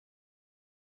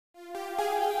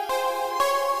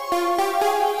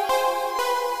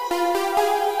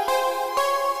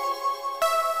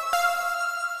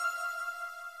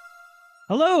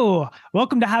Hello,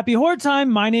 welcome to Happy Horror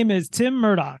Time. My name is Tim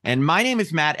Murdoch. And my name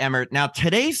is Matt Emmert. Now,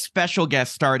 today's special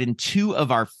guest starred in two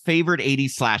of our favorite 80s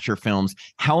slasher films,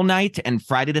 Hell Night and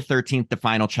Friday the 13th, The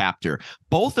Final Chapter,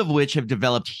 both of which have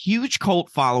developed huge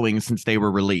cult followings since they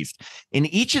were released. In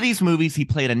each of these movies, he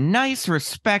played a nice,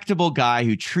 respectable guy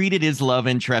who treated his love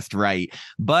interest right.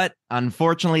 But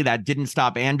unfortunately, that didn't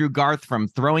stop Andrew Garth from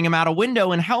throwing him out a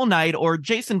window in Hell Night or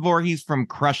Jason Voorhees from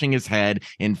crushing his head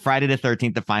in Friday the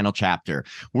 13th, The Final Chapter.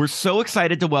 We're so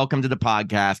excited to welcome to the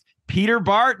podcast, Peter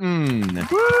Barton.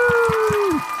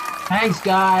 Woo! Thanks,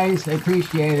 guys. I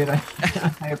appreciate it.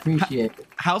 I appreciate it.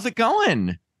 How's it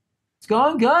going? It's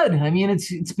going good. I mean,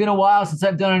 it's been a while since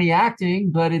I've done any acting,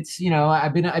 but it's,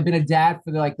 I've been a dad for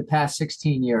the past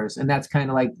 16 years, and that's kind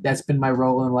of that's been my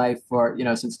role in life for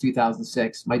since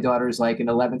 2006. My daughter's in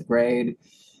 11th grade,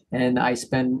 and I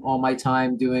spend all my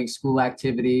time doing school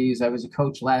activities. I was a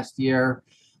coach last year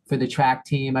for the track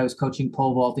team. I was coaching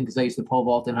pole vaulting because I used to pole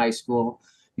vault in high school.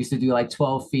 Used to do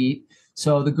 12 feet.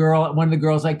 So one of the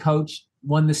girls I coached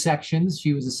won the sections.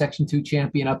 She was a Section 2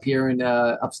 champion up here in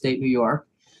upstate New York.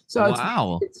 So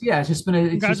wow. It's just been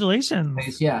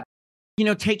Congratulations. Yeah.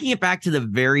 Taking it back to the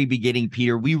very beginning,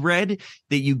 Peter, we read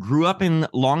that you grew up in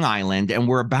Long Island and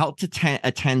were about to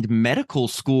attend medical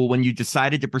school when you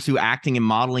decided to pursue acting and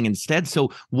modeling instead.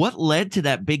 So what led to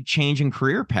that big change in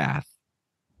career path?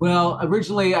 Well,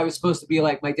 originally I was supposed to be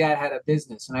my dad had a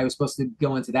business and I was supposed to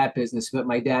go into that business, but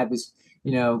my dad was,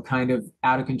 kind of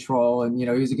out of control and, he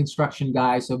was a construction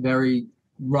guy. So very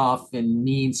rough and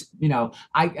mean,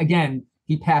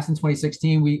 he passed in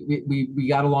 2016. We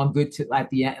got along good at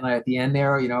the end there,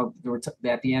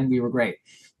 at the end we were great,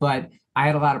 but I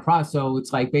had a lot of problems. So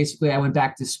it's basically I went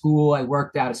back to school. I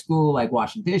worked out of school,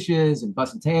 washing dishes and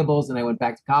bussing tables. And I went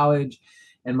back to college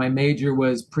and my major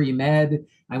was pre-med.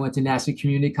 I went to Nassau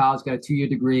Community College, got a 2-year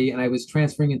degree, and I was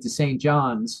transferring into St.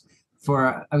 John's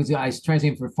I was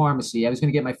transferring for pharmacy. I was going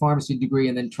to get my pharmacy degree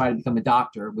and then try to become a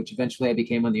doctor, which eventually I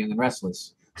became on The Young and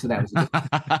Restless. So that was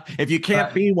if you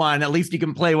can't be one, at least you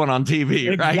can play one on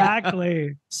TV, right?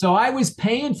 Exactly. So I was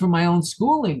paying for my own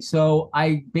schooling. So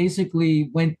I basically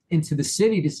went into the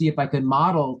city to see if I could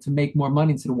model to make more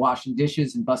money instead of washing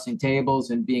dishes and bussing tables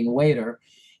and being a waiter.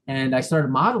 And I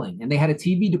started modeling, and they had a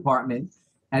TV department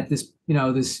at this,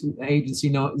 this agency.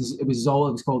 It was Zola.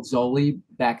 It was called Zoli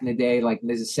back in the day,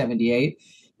 this is 78.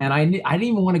 And I didn't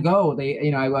even want to go.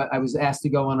 I was asked to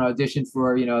go on an audition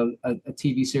for, a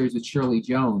TV series with Shirley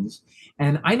Jones.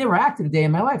 And I never acted a day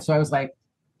in my life. So I was like,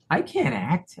 I can't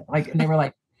act. And they were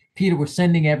like, Peter, we're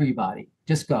sending everybody.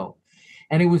 Just go.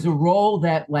 And it was a role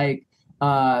that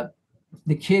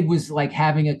the kid was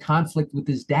having a conflict with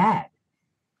his dad.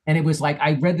 And it was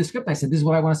I read the script. I said, this is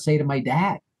what I want to say to my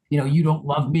dad. You don't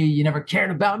love me. You never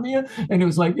cared about me. And it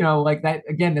was that,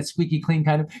 again, that squeaky clean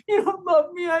kind of, you don't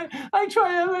love me. I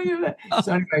try.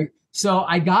 So anyway, so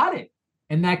I got it.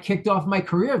 And that kicked off my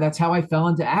career. That's how I fell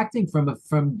into acting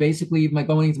from basically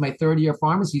going into my third year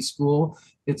pharmacy school.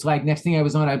 It's next thing I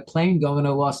was on a plane going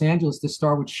to Los Angeles to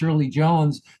star with Shirley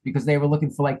Jones because they were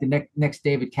looking for the next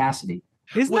David Cassidy.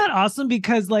 Isn't that awesome?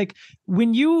 Because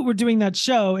when you were doing that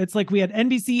show, it's we had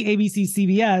NBC, ABC,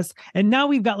 CBS, and now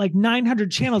we've got 900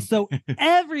 channels. So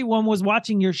everyone was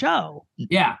watching your show.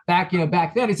 Yeah, back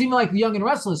then. It's even Young and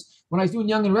Restless. When I was doing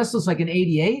Young and Restless in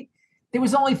 '88, there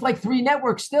was only 3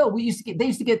 networks still. They used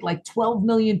to get 12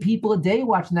 million people a day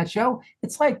watching that show.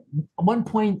 It's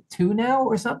 1.2 now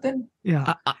or something.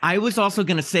 Yeah. I was also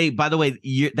going to say, by the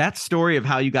way, that story of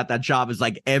how you got that job is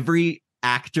every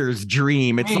actor's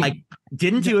dream. It's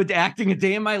didn't do acting a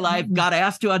day in my life, got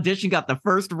asked to audition, got the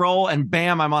first role, and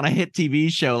bam, I'm on a hit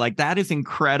TV show. That is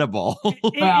incredible.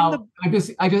 Well,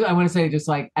 I want to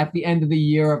say at the end of the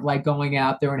year of going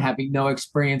out there and having no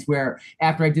experience, where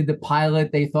after I did the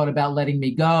pilot, they thought about letting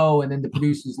me go, and then the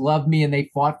producers loved me and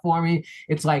they fought for me.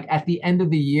 It's at the end of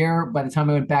the year, by the time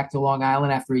I went back to Long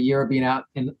Island after a year of being out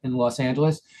in Los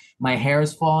Angeles, my hair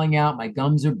is falling out. My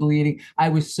gums are bleeding. I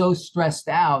was so stressed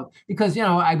out because,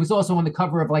 I was also on the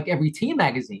cover of every teen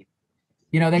magazine.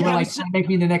 They were trying to make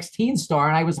me the next teen star.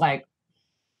 And I was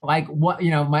what,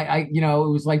 it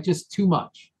was just too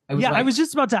much. I was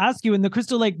just about to ask you, in the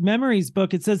Crystal Lake Memories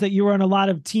book, it says that you were on a lot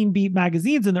of Teen Beat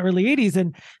magazines in the early 80s.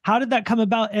 And how did that come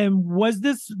about? And was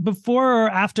this before or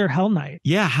after Hell Night?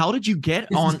 Yeah. How did you get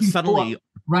on suddenly?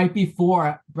 Right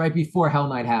before Hell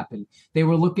Night happened. They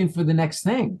were looking for the next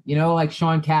thing.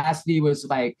 Sean Cassidy was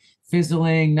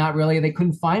fizzling, not really. They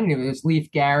couldn't find anything. There was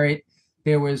Leif Garrett.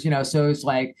 There was, so it's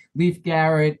Leif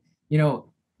Garrett,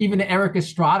 even Eric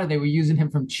Estrada, they were using him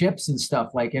from Chips and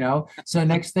stuff, So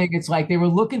next thing, it's they were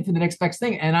looking for the next best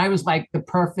thing. And I was the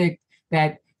perfect,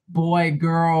 that boy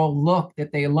girl look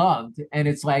that they loved. And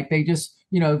it's like they just,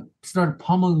 started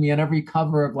pummeling me on every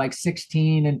cover of like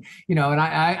 16. And, and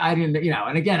I didn't,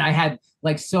 and again, I had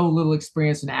like so little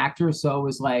experience in actor. So it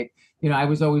was like, I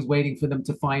was always waiting for them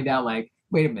to find out like,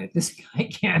 wait a minute, this guy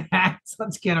can't act.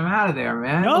 Let's get him out of there,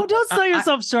 man. No, don't sell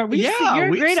yourself short. You're a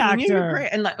great actor. You're great.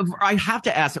 And like, I have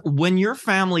to ask, when your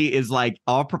family is like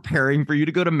all preparing for you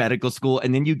to go to medical school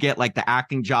and then you get like the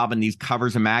acting job in these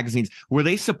covers of magazines, were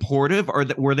they supportive or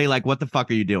were they like, what the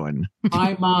fuck are you doing?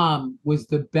 My mom was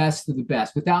the best of the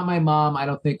best. Without my mom, I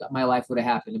don't think my life would have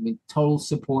happened. I mean, total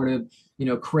supportive,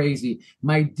 crazy.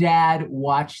 My dad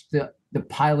watched the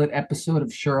pilot episode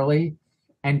of Shirley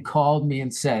and called me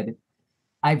and said,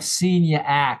 I've seen you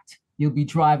act. You'll be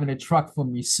driving a truck for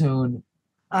me soon.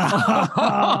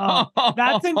 Oh,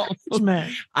 that's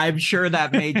encouragement. I'm sure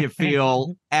that made you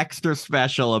feel extra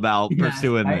special about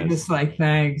pursuing this. I just like,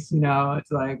 thanks.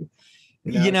 It's like,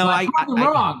 so I proved them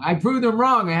wrong. I proved them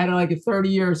wrong. I had like a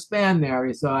 30-year span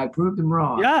there, so I proved them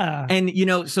wrong. Yeah.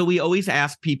 And so we always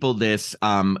ask people this.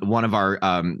 One of our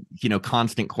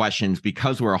constant questions,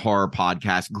 because we're a horror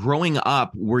podcast. Growing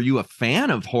up, were you a fan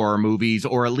of horror movies,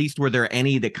 or at least were there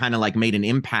any that kind of like made an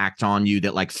impact on you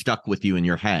that like stuck with you in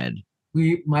your head?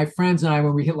 My friends and I,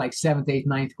 when we hit like 7th, 8th,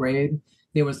 9th grade,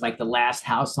 there was like The Last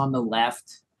House on the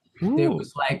Left. Ooh. There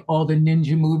was like all the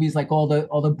ninja movies, like all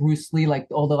the Bruce Lee, like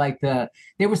all the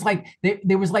there was like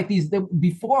these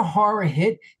before horror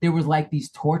hit, there was like these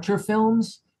torture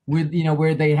films with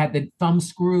where they had the thumb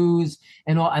screws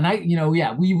and all, and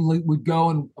we would go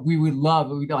and we would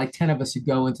love, we got like 10 of us would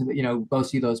go into go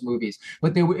see those movies.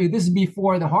 But this is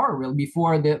before the horror, really,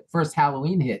 before the first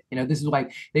Halloween hit. This is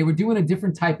like they were doing a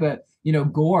different type of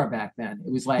gore back then.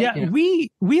 It was like,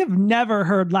 we have never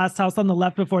heard Last House on the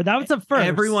Left before. That was the first.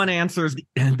 Everyone answers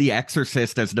The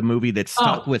Exorcist as the movie that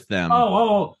stuck with them.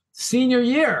 Senior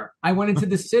year, I went into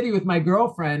the city with my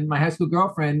girlfriend, my high school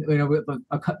girlfriend. With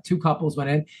two couples went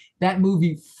in. That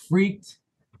movie freaked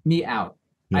me out.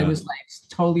 Yeah. I was like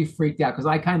totally freaked out because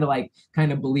I kind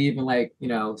of believe in like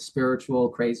spiritual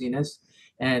craziness,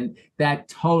 and that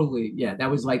totally that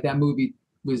was like that movie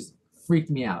was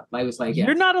freaked me out. I was like,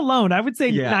 you're not alone. I would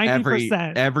say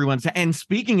 90%. Everyone's. And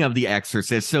speaking of The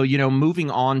Exorcist, so moving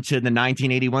on to the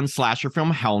 1981 slasher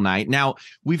film Hell Night. Now,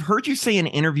 we've heard you say in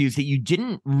interviews that you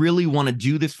didn't really want to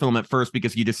do this film at first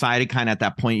because you decided kind of at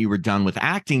that point you were done with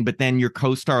acting, but then your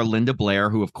co-star Linda Blair,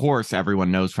 who of course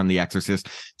everyone knows from The Exorcist,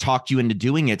 talked you into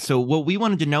doing it. So what we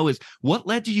wanted to know is what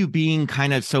led to you being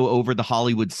kind of so over the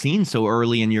Hollywood scene so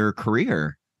early in your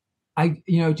career? I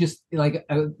just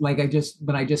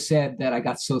when I just said that I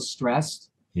got so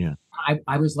stressed. Yeah.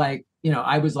 I was like,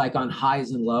 I was like on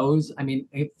highs and lows. I mean,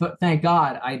 thank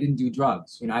God I didn't do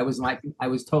drugs. I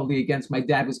was totally against. My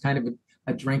dad was kind of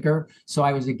a drinker, so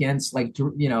I was against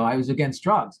I was against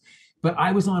drugs. But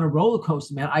I was on a roller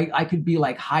coaster, man. I could be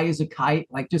like high as a kite,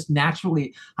 like just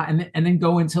naturally, and then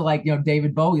go into like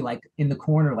David Bowie, like in the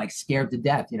corner, like scared to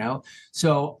death,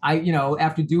 So I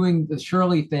after doing the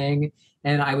Shirley thing.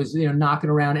 And I was,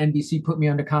 knocking around. NBC put me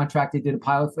under contract. They did a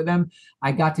pilot for them.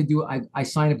 I got to do. I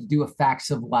signed up to do a Facts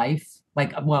of Life.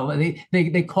 Like, well,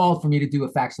 they called for me to do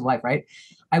a Facts of Life, right?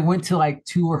 I went to like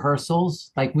 2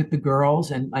 rehearsals, like with the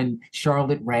girls and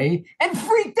Charlotte Rae, and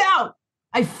freaked out.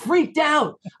 I freaked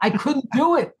out. I couldn't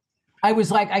do it. I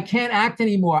was like, I can't act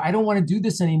anymore. I don't want to do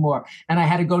this anymore. And I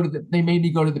had to go to they made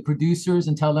me go to the producers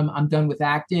and tell them I'm done with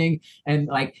acting. And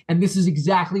this is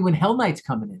exactly when Hell Night's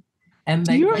coming in. And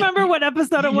do you remember what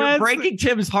episode it was? You're breaking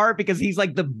Tim's heart because he's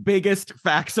like the biggest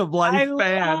Facts of Life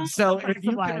fan. So if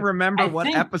you can remember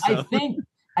episode.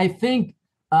 I think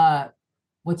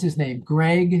what's his name?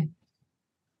 Greg.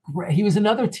 He was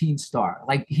another teen star.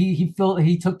 Like he took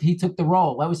the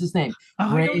role. What was his name?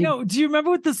 I don't know. Do you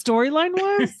remember what the storyline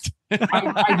was?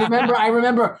 I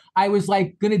remember I was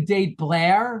like gonna date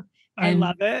Blair. I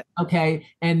love it. Okay.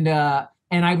 And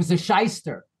I was a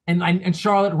shyster. And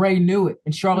Charlotte Rae knew it.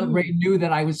 And Charlotte Rae knew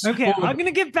that I was. Okay, I'm going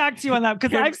to get back to you on that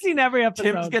because I've seen every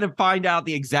episode. Tim's going to find out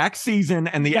the exact season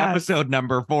and the episode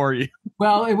number for you.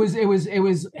 Well, it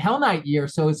was Hell Night year,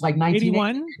 so it's like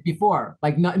 1981 before.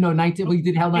 Like no 19. We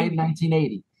did Hell Night in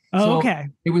 1980. Oh, so okay.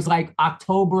 It was like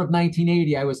October of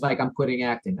 1980. I was like, I'm quitting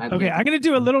acting. I'm going to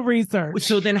do a little research.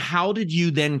 So then how did you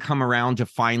then come around to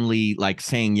finally like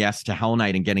saying yes to Hell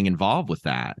Night and getting involved with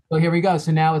that? So here we go.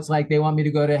 So now it's like they want me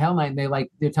to go to Hell Night and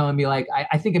they're telling me like,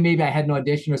 I think maybe I had an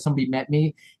audition or somebody met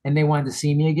me and they wanted to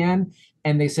see me again.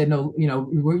 And they said, no,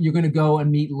 you're going to go and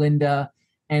meet Linda.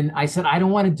 And I said, I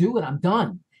don't want to do it. I'm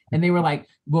done. And they were like,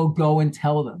 well, go and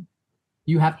tell them.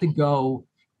 You have to go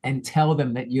and tell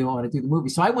them that you don't want to do the movie.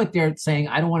 So I went there saying,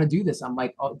 I don't want to do this. I'm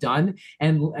like, oh, done.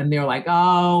 And they're like,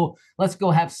 oh, let's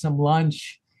go have some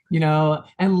lunch,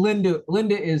 And Linda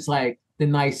is like the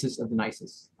nicest of the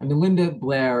nicest. I mean, Linda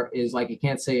Blair is like, you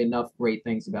can't say enough great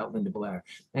things about Linda Blair.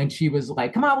 And she was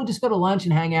like, come on, we'll just go to lunch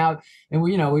and hang out. And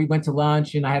we went to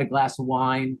lunch and I had a glass of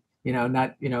wine.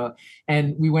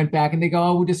 And we went back and they go,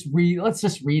 oh, let's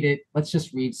just read it. Let's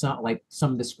just read some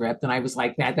of the script. And I was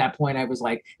like, at that point, I was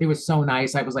like, it was so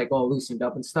nice. I was like, all loosened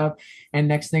up and stuff. And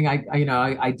next thing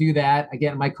I do that, I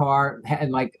get in my car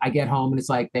and like, I get home and it's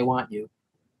like, they want you.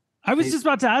 I was just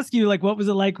about to ask you, like, what was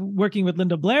it like working with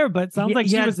Linda Blair? But it sounds like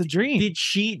she was a dream.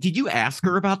 Did you ask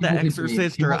her about The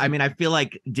Exorcist? Or, I mean, I feel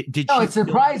like, No, it's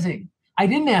surprising. I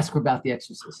didn't ask her about The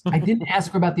Exorcist.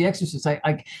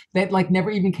 I that like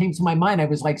never even came to my mind. I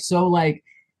was like so like,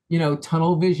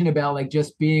 tunnel vision about like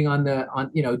just being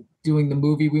doing the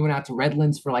movie. We went out to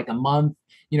Redlands for like a month.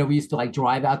 We used to like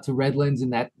drive out to Redlands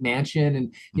in that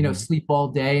mansion and sleep all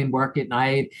day and work at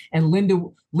night. And Linda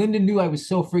knew I was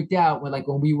so freaked out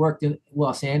when we worked in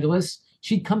Los Angeles.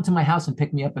 She'd come to my house and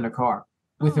pick me up in her car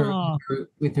with her her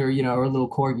little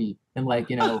corgi and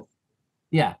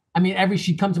yeah. I mean,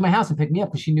 she'd come to my house and pick me up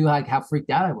because she knew like how freaked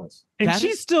out I was. And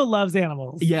she still loves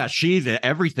animals. Yeah,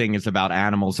 everything is about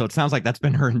animals. So it sounds like that's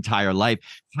been her entire life.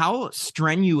 How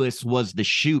strenuous was the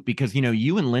shoot? Because,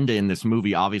 you and Linda in this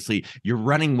movie, obviously, you're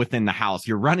running within the house,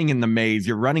 you're running in the maze,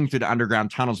 you're running through the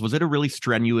underground tunnels. Was it a really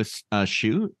strenuous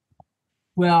shoot?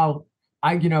 Well,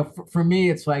 for me,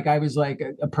 it's like I was like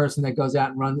a person that goes out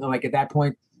and runs. Like at that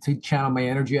point, to channel my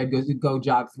energy, I'd go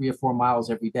jog 3 or 4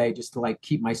 miles every day just to like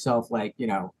keep myself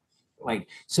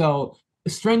so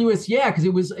strenuous. Yeah. Cause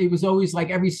it was always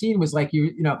like every scene was like,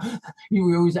 you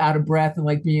were always out of breath and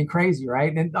like being crazy.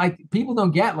 Right. And like, people don't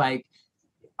get like,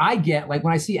 I get like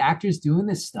when I see actors doing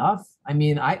this stuff, I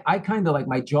mean, I kind of like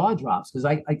my jaw drops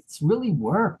because it's really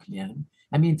work, man.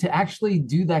 I mean, to actually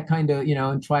do that kind of,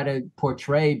 and try to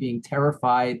portray being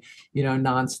terrified,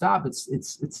 nonstop,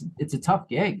 it's a tough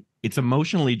gig. It's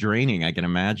emotionally draining, I can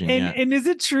imagine. And is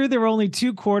it true there were only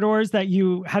 2 corridors that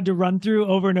you had to run through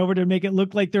over and over to make it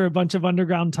look like there were a bunch of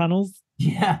underground tunnels?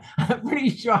 Yeah, I'm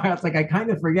pretty sure. It's like I kind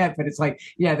of forget, but it's like,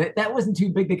 yeah, that wasn't too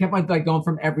big. They kept on like going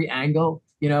from every angle,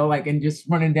 and just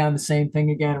running down the same thing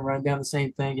again and running down the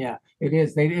same thing. Yeah, it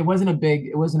is. It wasn't a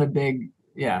big.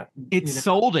 Yeah, it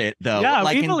sold it though. Yeah,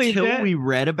 like until we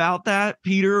read about that,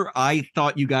 Peter, I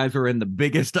thought you guys were in the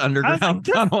biggest underground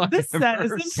tunnel. This set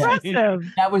is impressive.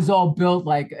 That was all built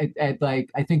like at like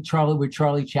I think Charlie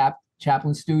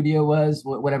Chaplin studio was,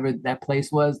 whatever that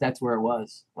place was. That's where it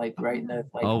was, like right in the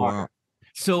like. Oh wow.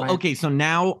 So, okay, so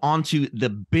now on to the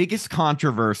biggest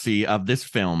controversy of this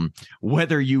film,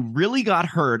 whether you really got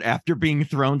hurt after being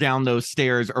thrown down those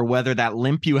stairs or whether that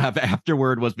limp you have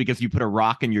afterward was because you put a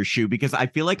rock in your shoe, because I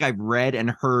feel like I've read and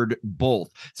heard both.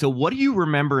 So what do you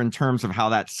remember in terms of how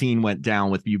that scene went down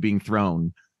with you being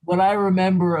thrown? What I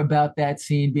remember about that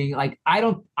scene being like, I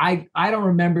don't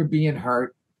remember being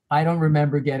hurt. I don't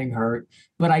remember getting hurt,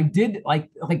 but I did like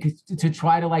to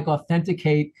try to like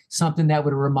authenticate something that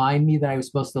would remind me that I was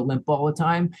supposed to limp all the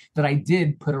time, that I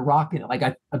did put a rock in it, like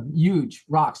a huge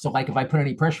rock. So like if I put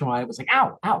any pressure on it, it was like,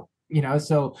 ow, ow,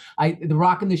 so the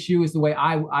rock in the shoe is the way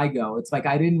I go. It's like,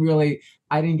 I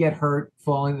didn't get hurt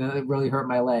falling. It really hurt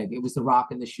my leg. It was the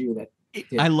rock in the shoe that.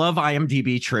 I love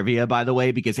IMDb trivia, by the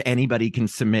way, because anybody can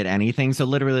submit anything. So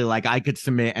literally, like I could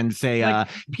submit and say,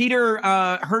 Peter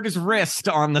hurt his wrist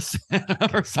on the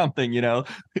set or something,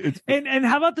 And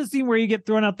how about the scene where you get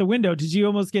thrown out the window? Did you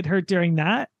almost get hurt during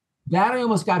that? That I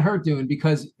almost got hurt doing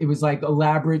because it was like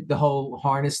elaborate, the whole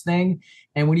harness thing.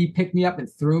 And when he picked me up and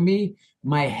threw me,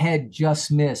 my head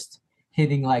just missed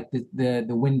hitting like the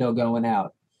window going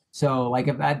out. So like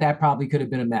if that probably could have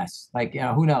been a mess. Like,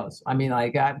 who knows? I mean,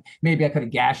 like maybe I could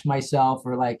have gashed myself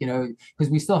or like, because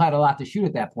we still had a lot to shoot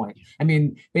at that point. I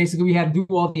mean, basically we had to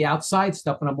do all the outside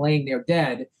stuff when I'm laying there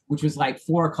dead, which was like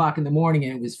 4 o'clock in the morning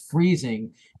and it was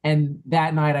freezing. And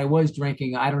that night I was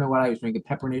drinking, I don't know what I was drinking,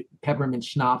 peppermint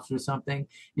schnapps or something,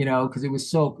 because it was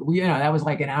so, that was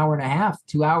like an hour and a half,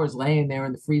 2 hours laying there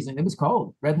in the freezing. It was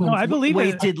cold. No, I believe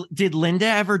it. Wait, did Linda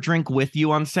ever drink with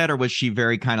you on set, or was she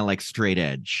very kind of like straight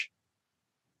edge?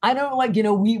 I don't like,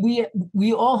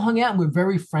 we all hung out and we're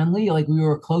very friendly. Like we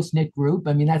were a close knit group.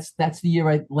 I mean, that's the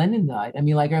year Lennon died. I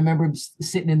mean, like I remember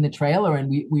sitting in the trailer and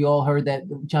we all heard that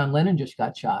John Lennon just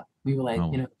got shot. We were like,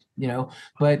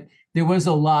 but there was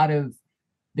a lot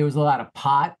of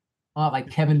pot.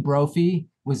 Like Kevin Brophy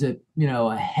was a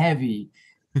heavy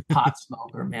pot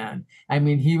smoker, man. I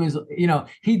mean, he was,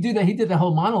 he did the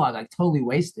whole monologue like totally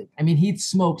wasted. I mean, he'd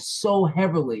smoke so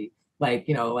heavily, like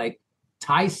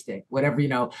Thai stick, whatever,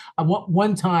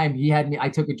 one time he had me, I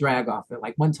took a drag off it.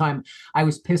 Like one time I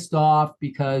was pissed off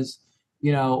because,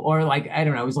 or like, I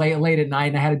don't know, it was late at night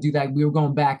and I had to do that. We were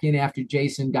going back in after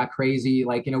Jason got crazy.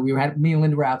 Like, me and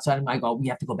Linda were outside and I go, we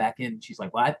have to go back in. And she's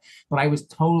like, what? But I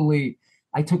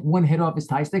took one hit off his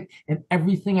Thai stick and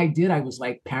everything I did, I was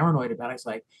like paranoid about it. I was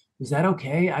like, is that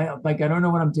okay? I don't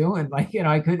know what I'm doing. Like,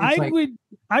 I couldn't.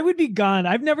 I would be gone.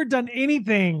 I've never done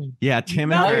anything. Yeah,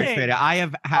 Tim is very straight. I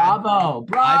have had bravo.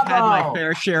 I've had my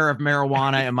fair share of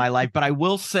marijuana in my life, but I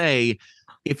will say,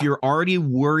 if you're already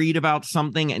worried about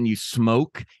something and you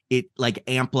smoke, it like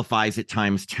amplifies it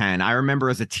times 10. I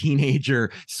remember as a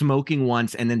teenager smoking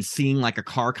once and then seeing like a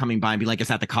car coming by and be like, is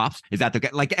that the cops? Is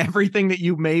that like everything that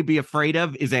you may be afraid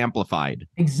of is amplified.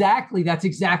 Exactly. That's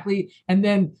exactly. And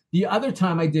then the other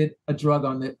time I did a drug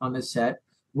on the set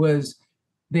was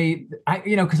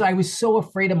because I was so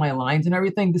afraid of my lines and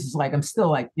everything. This is like, I'm still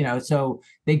like, so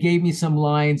they gave me some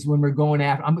lines when we're going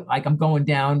after, I'm going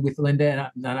down with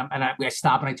Linda and I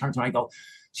stop and I turn to her and I go,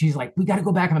 she's like, we got to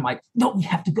go back. And I'm like, no, we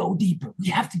have to go deeper. We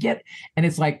have to get, and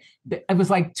it's like, it was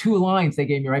like 2 lines they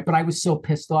gave me, right? But I was so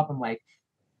pissed off. I'm like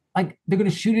they're going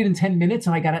to shoot it in 10 minutes.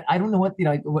 And I don't know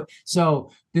what,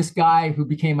 so this guy who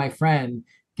became my friend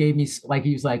gave me like,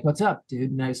 he was like, what's up,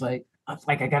 dude? And I was like,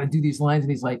 I got to do these lines.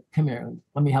 And he's like, come here,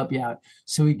 let me help you out.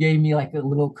 So he gave me like a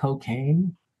little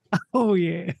cocaine. Oh,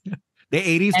 yeah. The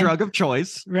 80s drug of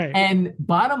choice. Right. And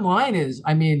bottom line is,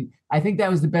 I think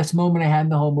that was the best moment I had in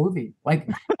the whole movie. Like,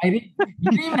 you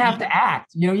didn't even have to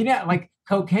act, like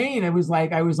cocaine. It was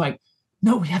like, I was like,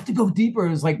 no, we have to go deeper.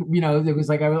 It was like, it was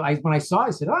like, when I saw it,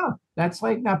 I said, oh, that's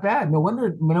like not bad. No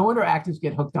wonder actors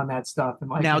get hooked on that stuff. And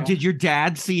like, now, did your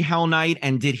dad see Hell Night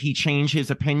and did he change his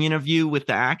opinion of you with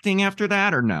the acting after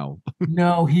that or no?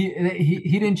 No, he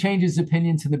didn't change his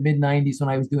opinion to the mid-90s when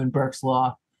I was doing Burke's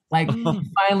Law. Like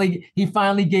he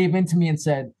finally gave in to me and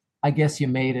said, I guess you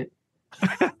made it.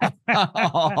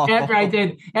 After I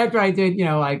did,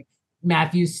 like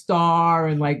Matthew Starr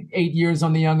and like 6 years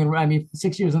on the Young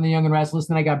and Restless.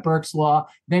 Then I got Burke's Law.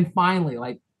 Then finally,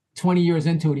 like 20 years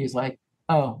into it, he's like,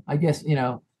 oh, I guess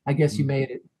you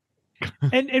made it.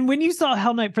 And when you saw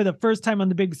Hell Night for the first time on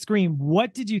the big screen,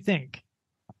 what did you think?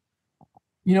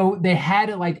 They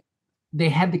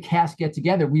had the cast get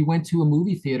together. We went to a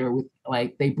movie theater with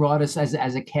they brought us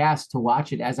as a cast to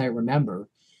watch it, as I remember.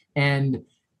 And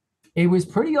it was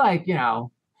pretty I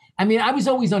was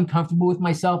always uncomfortable with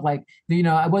myself. It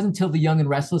wasn't until The Young and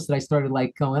Restless that I started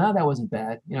going, oh, that wasn't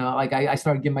bad. I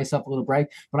started giving myself a little break,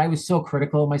 but I was so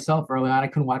critical of myself early on. I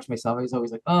couldn't watch myself. I was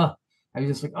always like, oh, I was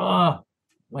just like, oh,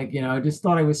 I just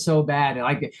thought I was so bad.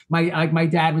 My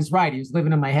dad was right. He was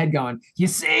living in my head going, you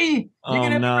see, you're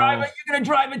going to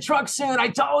drive a truck soon. I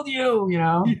told you,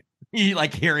 You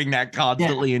like hearing that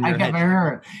constantly in your head.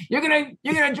 Heard. You're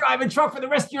gonna drive a truck for the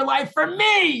rest of your life for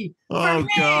me.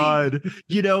 God.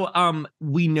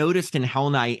 We noticed in Hell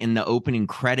Night in the opening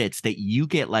credits that you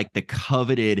get like the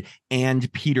coveted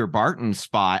and Peter Barton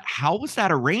spot. How was that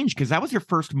arranged? Because that was your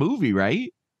first movie,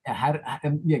 right? How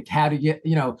to get,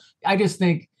 I just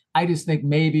think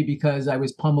maybe because I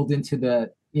was pummeled into the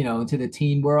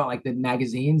teen world, like the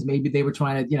magazines, maybe they were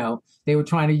trying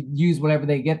to use whatever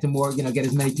they get to get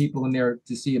as many people in there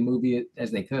to see a movie as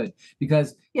they could.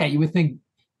 Because you would think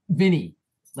Vinny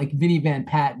Van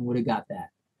Patten would have got that,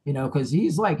 because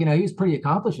he's he was pretty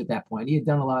accomplished at that point. He had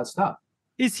done a lot of stuff.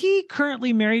 Is he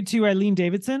currently married to Eileen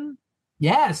Davidson?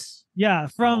 Yes. Yeah,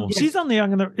 she's on the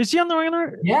Young and the. Is she on the Young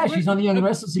and the? Yeah, she's on the Young and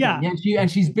Restless again. Yeah,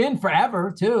 she's been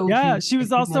forever too. Yeah, she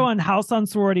was also on House on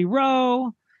Sorority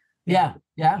Row. Yeah.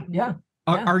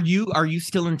 Are you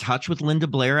still in touch with Linda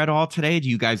Blair at all today? Do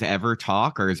you guys ever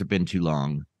talk, or has it been too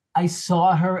long? I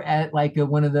saw her at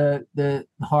one of the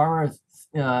horror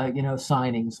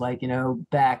signings,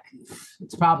 back.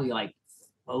 It's probably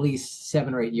at least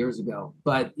 7 or 8 years ago.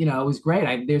 But it was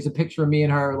great. There's a picture of me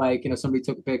and her. Somebody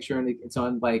took a picture and it's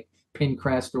on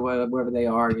Pinterest or wherever they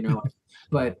are.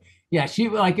 But yeah, she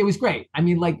it was great.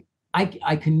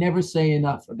 I can never say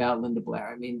enough about Linda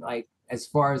Blair. As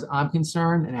far as I'm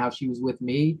concerned and how she was with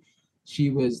me, she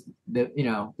was the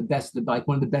best,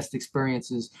 one of the best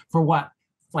experiences for what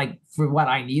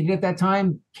I needed at that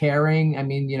time.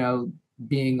 Caring.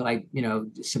 Being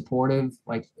supportive,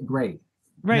 great.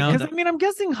 Right. Because I'm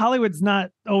guessing Hollywood's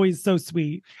not always so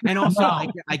sweet. And also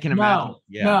I can imagine.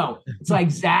 No, it's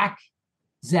like Zach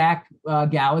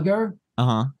Gallagher.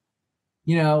 Uh-huh.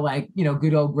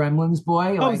 Good old Gremlins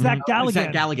boy. Zach Galligan.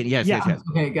 Zach Galligan. Yes.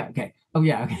 Okay. Oh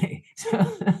yeah. Okay.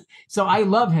 So I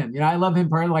love him. I love him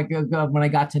when I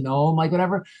got to know him,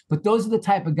 whatever. But those are the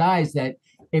type of guys that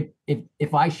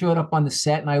if I showed up on the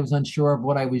set and I was unsure of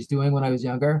what I was doing when I was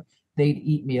younger, they'd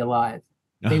eat me alive.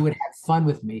 they would have fun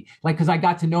with me. Like, because I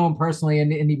got to know him personally,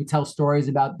 and he would tell stories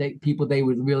about people they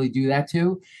would really do that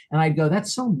to. And I'd go,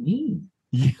 that's so mean.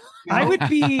 Yeah. I would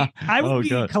be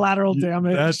God. collateral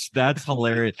damage. That's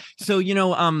hilarious. So,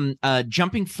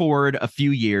 jumping forward a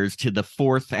few years to the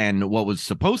fourth and what was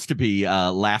supposed to be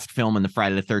last film in the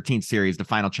Friday the 13th series, the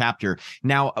final chapter.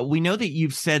 Now, we know that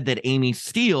you've said that Amy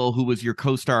Steele, who was your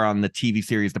co-star on the TV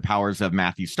series The Powers of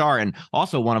Matthew Starr, and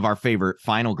also one of our favorite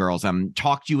final girls,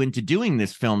 talked you into doing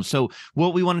this film. So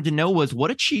what we wanted to know was, what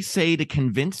did she say to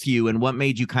convince you, and what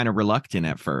made you kind of reluctant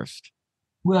at first?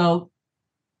 Well,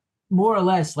 more or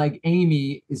less, like,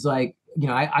 Amy is like,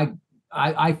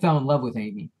 I fell in love with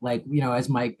Amy, like,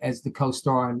 as the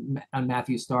co-star on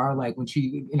Matthew Starr. Like, when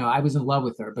she, I was in love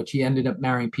with her, but she ended up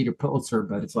marrying Peter Pulitzer.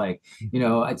 But it's like,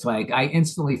 it's like I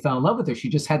instantly fell in love with her. She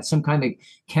just had some kind of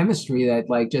chemistry that,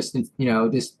 like, just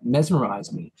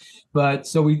mesmerized me. But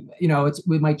so it's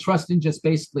with my trust in just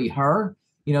basically her,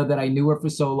 that I knew her for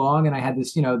so long, and I had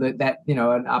this, an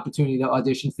opportunity to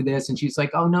audition for this. And she's like,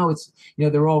 oh no, it's,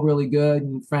 they're all really good.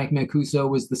 And Frank Mancuso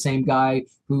was the same guy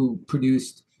who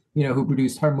produced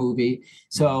her movie.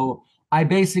 So I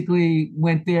basically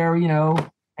went there,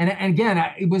 and again,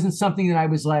 it wasn't something that I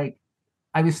was like,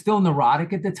 I was still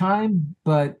neurotic at the time,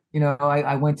 but,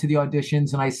 I went to the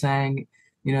auditions and I sang,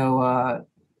 the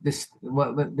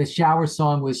shower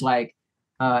song was like,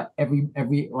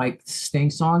 every like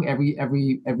Sting song,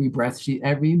 every breath,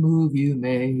 every move you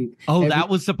make. That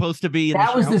was supposed to be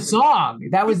that was the song.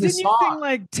 That was the Didn't song. you sing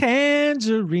like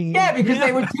Tangerine? Yeah, because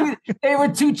they were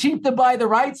too cheap to buy the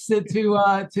rights to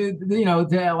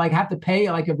like have to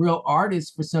pay like a real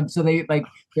artist for some. So I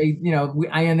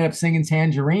ended up singing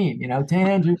Tangerine.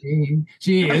 Tangerine.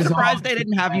 I'm surprised they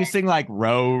didn't have you sing like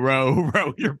row, row,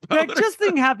 row your boat. Like, just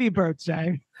sing Happy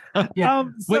Birthday. Yeah.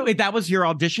 Wait, that was your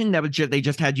audition? That was they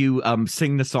just had you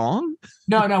sing the song?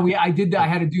 No, I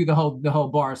had to do the whole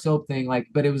bar of soap thing, like,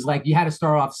 but it was like you had to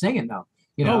start off singing though.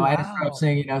 I had to start off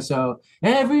singing, so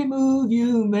every move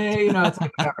you make, it's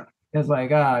like whatever. It's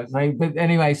like, but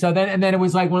anyway, so then it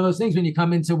was like one of those things when you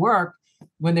come into work,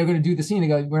 when they're going to do the scene, they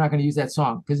go, we're not going to use that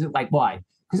song because it's like, why?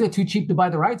 Because they're too cheap to buy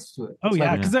the rights to it. Oh,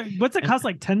 yeah. Because what's it cost?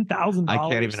 Like $10,000. I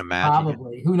can't even imagine.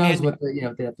 Probably. Who knows what they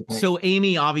have to pay. So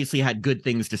Amy obviously had good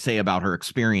things to say about her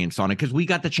experience on it, because we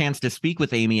got the chance to speak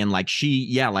with Amy, and like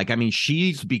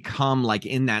she's become, like,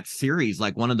 in that series,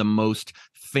 like one of the most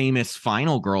famous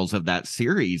final girls of that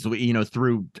series,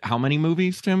 through how many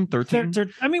movies, Tim? 13?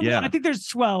 I think there's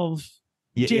 12.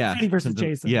 Freddy versus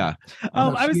Jason. Yeah.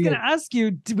 I was going to ask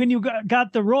you, when you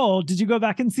got the role, did you go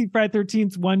back and see Friday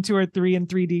 13th 1, 2, or 3 in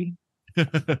 3D?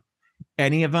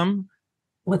 Any of them?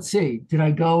 Let's see. Did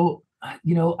I go? I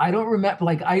don't remember.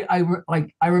 Like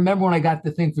I remember when I got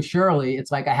the thing for Shirley.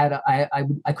 It's like I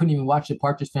couldn't even watch the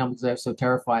Partridge Family because I was so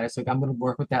terrified. It's like, I'm going to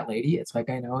work with that lady. It's like,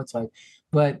 I know. It's like,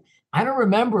 but I don't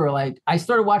remember. Like, I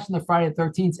started watching the Friday the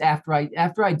 13th after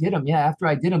I did them. Yeah, after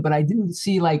I did them, but I didn't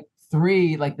see like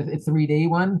 3, like the 3D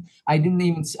one. I've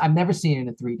never seen it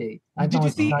in 3D. Did you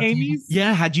see Amy's?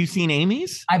 Yeah, had you seen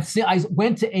Amy's? I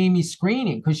went to Amy's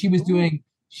screening because she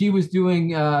was doing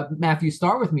Matthew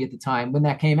Starr with me at the time when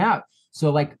that came out.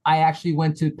 So like I actually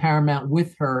went to Paramount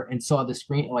with her and saw the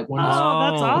screen, like one of the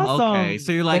that's awesome. Okay,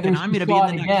 so you're like, and I'm gonna be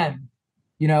in the again.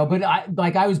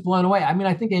 But I was blown away. I mean,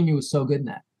 I think Amy was so good in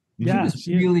that. Yeah,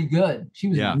 she was really good. She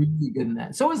was really good in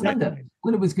that. So was Linda.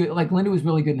 Linda was good. Like, Linda was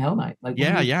really good in Hell Night. Like,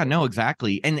 no,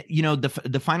 exactly. And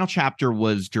the final chapter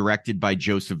was directed by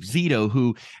Joseph Zito,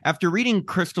 who, after reading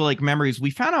Crystal Lake Memories, we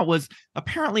found out was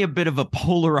apparently a bit of a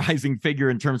polarizing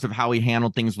figure in terms of how he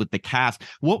handled things with the cast.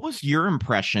 What was your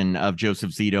impression of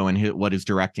Joseph Zito and what his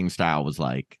directing style was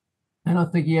like? I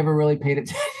don't think he ever really paid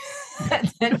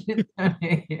attention to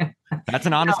me. That's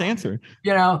an honest answer.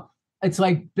 It's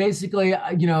like, basically,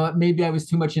 maybe I was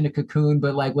too much in a cocoon,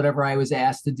 but like whatever I was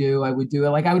asked to do, I would do it.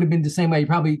 Like, I would have been the same way.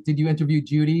 Did you interview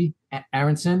Judy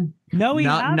Aronson? No,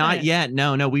 not yet.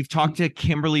 No. We've talked to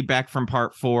Kimberly Beck from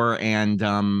Part 4 and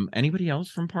anybody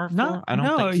else from Part 4? I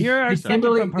don't think. You're our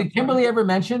Did Kimberly ever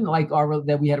mention like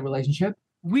that we had a relationship?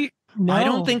 No. I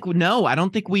don't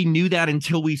think we knew that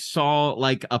until we saw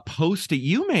like a post that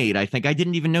you made. I think I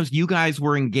didn't even know you guys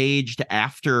were engaged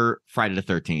after Friday the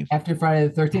 13th. After Friday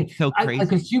the 13th. So crazy.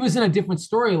 Because she was in a different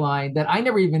storyline that I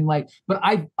never even but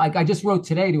I just wrote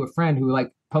today to a friend who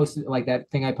like posted like that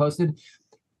thing I posted.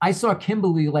 I saw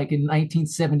Kimberly like in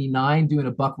 1979 doing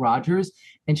a Buck Rogers,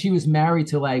 and she was married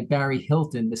to like Barry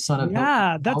Hilton, the son of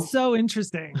Yeah, Hilton. that's so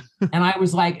interesting. And I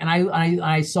was like, and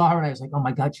I saw her and I was like, oh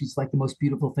my God, she's like the most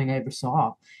beautiful thing I ever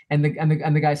saw. And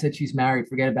the guy said she's married,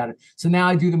 forget about it. So now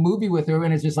I do the movie with her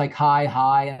and it's just like hi,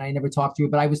 and I never talked to her,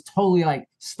 but I was totally like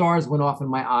stars went off in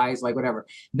my eyes, like whatever.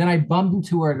 Then I bumped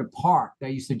into her at a park that I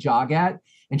used to jog at,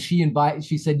 and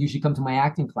she said you should come to my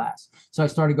acting class. So I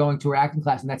started going to her acting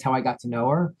class, and that's how I got to know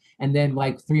her. And then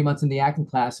like 3 months in the acting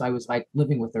class, I was like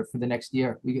living with her for the next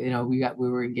year. We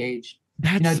were engaged.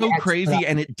 That's so crazy.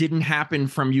 And it didn't happen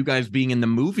from you guys being in the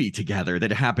movie together,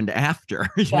 that it happened after.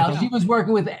 Well, she was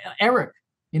working with Eric,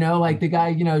 like the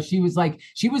guy, she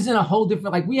was in a whole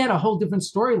different, like we had a whole different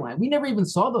storyline. We never even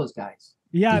saw those guys.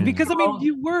 Yeah, because I mean,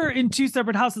 you were in two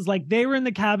separate houses. Like they were in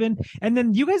the cabin, and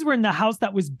then you guys were in the house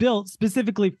that was built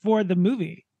specifically for the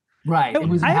movie. Right.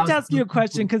 I have to ask you a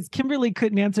question because Kimberly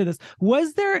couldn't answer this.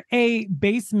 Was there a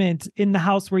basement in the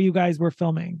house where you guys were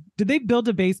filming? Did they build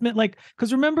a basement? Like,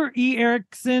 because remember E.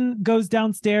 Erickson goes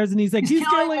downstairs and he's like, he's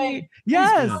killing me.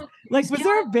 Yes. Like, was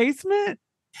there a basement?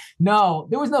 No,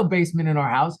 there was no basement in our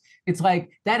house. It's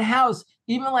like that house,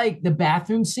 even like the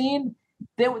bathroom scene,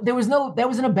 that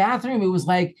wasn't a bathroom. It was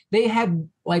like they had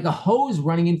like a hose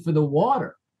running in for the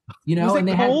water, Was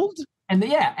it cold? And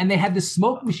they had the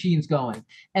smoke machines going.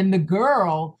 And the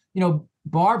girl,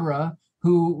 Barbara,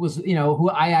 who was, who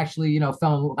I actually,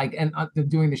 fell like, and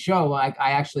doing the show, like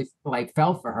I actually like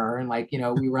fell for her, and like,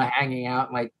 we were hanging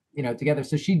out like, together.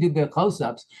 So she did the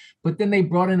close-ups, but then they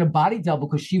brought in a body double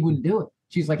because she wouldn't do it.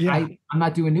 She's like, I'm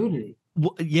not doing nudity.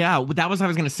 Well, yeah, that was what I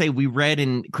was going to say. We read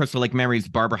in Crystal Lake Memories,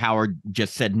 Barbara Howard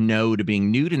just said no to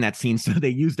being nude in that scene. So they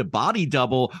used a body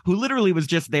double who literally was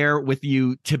just there with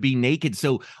you to be naked.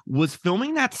 So was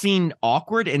filming that scene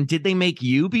awkward? And did they make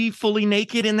you be fully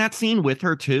naked in that scene with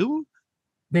her too?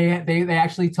 They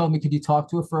actually told me, could you talk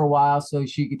to her for a while so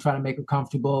she could try to make her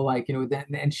comfortable, like,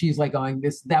 and she's like going,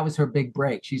 that was her big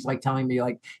break. She's like telling me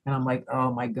like, and I'm like,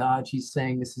 oh my God, she's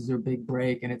saying this is her big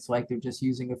break. And it's like, they're just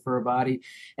using her for her body.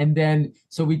 And then,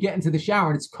 so we get into the shower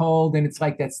and it's cold and it's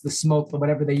like, that's the smoke,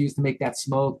 whatever they use to make that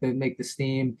smoke, they make the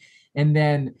steam. And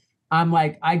then I'm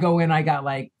like, I go in, I got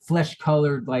like flesh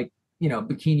colored, like,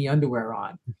 bikini underwear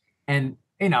on, and,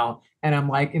 and I'm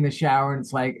like in the shower and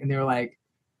it's like, and they're like,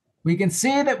 we can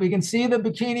see the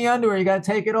bikini underwear. You got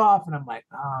to take it off. And I'm like,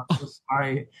 oh, I'm so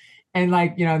sorry. And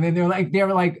like, then they're like,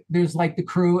 there's like the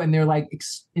crew and they're like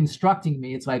instructing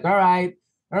me. It's like, all right,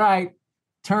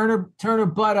 turn her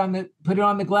butt put it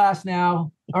on the glass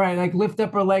now. All right. Like lift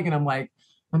up her leg. And I'm like,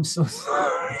 I'm so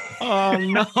sorry. Oh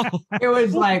no. It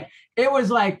was like, that was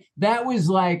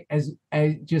like, as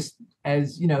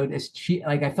she,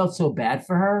 like, I felt so bad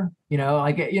for her,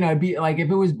 it'd be like, if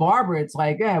it was Barbara, it's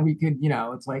like, yeah, we could,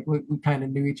 it's like, we kind of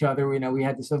knew each other, we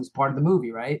had this, it was part of the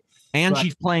movie. Right. And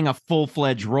she's playing a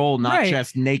full-fledged role, not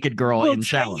just naked girl in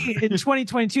shower. In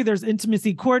 2022, there's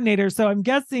intimacy coordinator. So I'm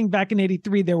guessing back in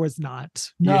 83, there was not.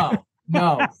 No.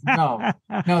 No.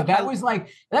 That was like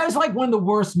one of the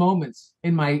worst moments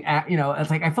in my,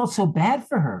 it's like, I felt so bad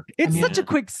for her. It's such a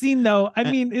quick scene though. I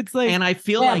mean, it's like, and I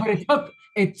feel like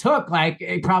it took like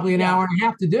probably an hour and a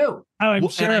half to do. Oh, I'm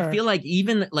sure. And I feel like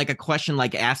even like a question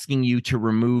like asking you to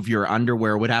remove your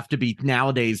underwear would have to be,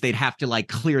 nowadays they'd have to like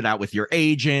clear that with your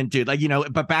agent, dude. Like,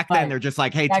 but back then they're just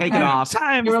like, hey, take it off.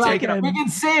 Like, we can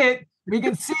see it. We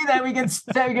can see that.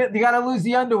 You got to lose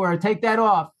the underwear. Take that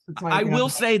off. Like, I will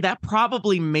say that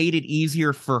probably made it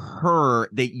easier for her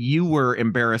that you were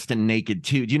embarrassed and naked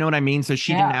too. Do you know what I mean? So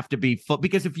she didn't have to be full,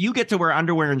 because if you get to wear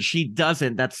underwear and she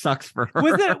doesn't, that sucks for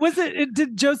her.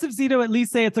 Did Joseph Zito at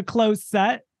least say it's a closed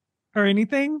set or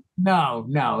anything? No.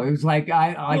 It was like,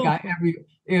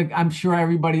 I'm sure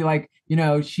everybody, like,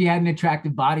 she had an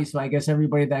attractive body. So I guess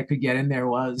everybody that could get in there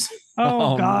was.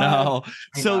 Oh God. No.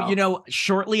 So,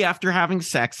 shortly after having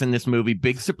sex in this movie,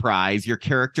 big surprise, your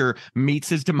character meets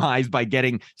his demise by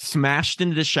getting smashed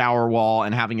into the shower wall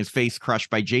and having his face crushed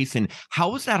by Jason. How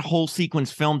was that whole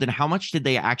sequence filmed, and how much did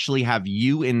they actually have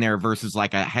you in there versus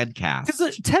like a head cast?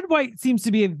 Because Ted White seems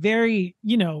to be a very,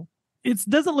 it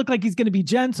doesn't look like he's going to be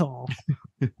gentle.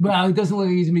 Well, it doesn't look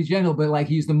like he's going to be gentle, but like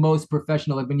he's the most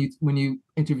professional. Like when you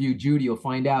interview Judy, you'll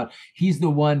find out he's the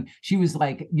one. She was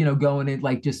like, going in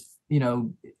like just,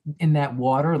 in that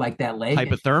water, like that lake.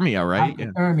 Hypothermia, right?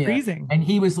 Hypothermia. Freezing. And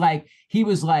he was like,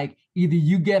 either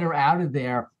you get her out of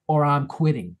there or I'm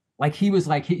quitting. Like he was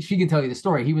like, she can tell you the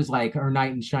story. He was like her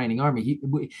knight in shining armor.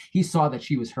 He saw that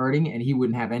she was hurting and he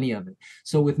wouldn't have any of it.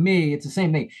 So with me, it's the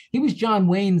same thing. He was John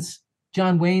Wayne's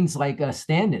like a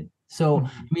stand-in. So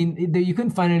I mean, you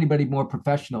couldn't find anybody more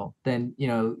professional than,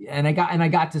 and I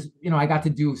got to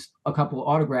do a couple of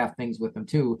autograph things with him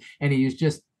too. And he was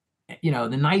just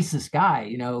the nicest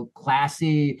guy,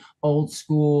 classy, old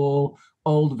school,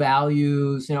 old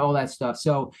values, all that stuff.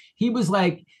 So he was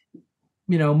like,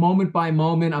 moment by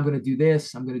moment, I'm going to do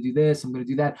this, I'm going to do this, I'm going to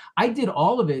do that. I did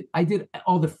all of it. I did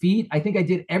all the feet. I think I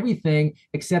did everything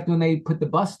except when they put the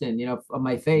bust in, on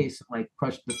my face, like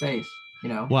crushed the face.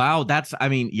 Wow,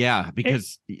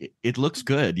 because it looks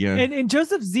good. Yeah. And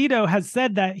Joseph Zito has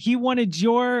said that he wanted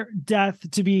your death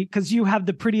to be, because you have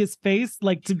the prettiest face,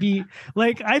 like to be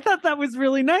like, I thought that was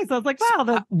really nice. I was like,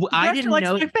 wow, I didn't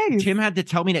know. Tim had to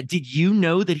tell me that. Did you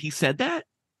know that he said that?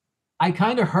 I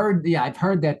kind of heard, I've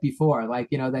heard that before.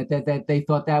 Like, that they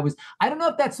thought that was, I don't know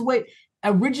if that's the way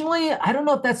originally, I don't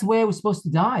know if that's the way I was supposed to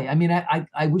die. I mean,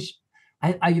 I wish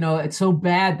it's so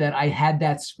bad that I had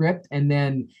that script and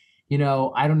then,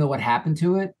 I don't know what happened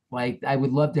to it. Like, I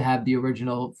would love to have the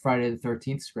original Friday the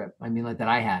 13th script. I mean, like that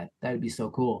I had, that'd be so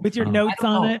cool. With your notes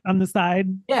on it on the side.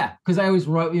 Yeah. Cause I always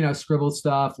wrote, scribbled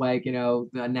stuff like, the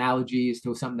analogies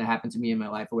to something that happened to me in my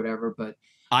life or whatever. But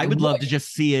I would love to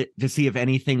just see it, to see if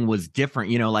anything was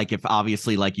different, like if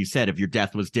obviously, like you said, if your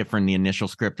death was different in the initial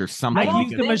script or something. I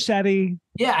used the machete.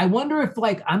 Yeah. I'm wondering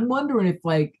if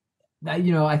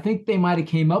I think they might've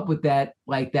came up with that,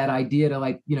 like that idea to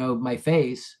my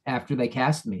face after they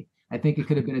cast me. I think it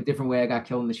could have been a different way I got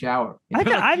killed in the shower.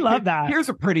 I love that. Here's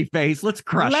a pretty face. Let's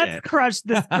crush it. Let's crush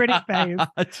this pretty face.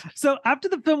 So after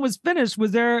the film was finished,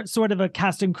 was there sort of a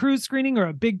cast and crew screening or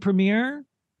a big premiere?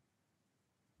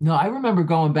 No, I remember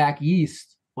going back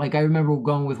east. Like, I remember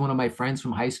going with one of my friends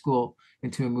from high school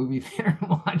into a movie theater and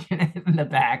watching it in the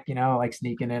back, like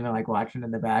sneaking in and like watching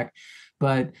in the back.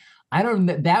 But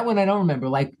that one I don't remember.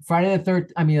 Like Friday the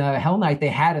 13th, Hell Night, they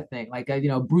had a thing. Like,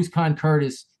 Bruce Con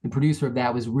Curtis, the producer of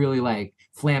that, was really like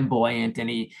flamboyant,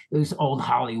 and it was old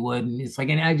Hollywood. And it's like,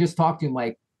 and I just talked to him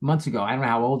like months ago. I don't know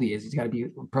how old he is. He's got to be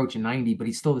approaching 90, but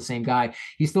he's still the same guy.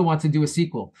 He still wants to do a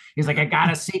sequel. He's like, I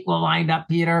got a sequel lined up,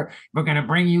 Peter. We're going to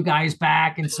bring you guys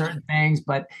back in certain things.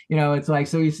 But, it's like,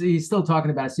 so he's still talking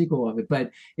about a sequel of it.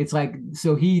 But it's like,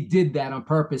 so he did that on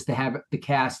purpose to have the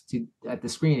cast at the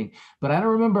screening. But I don't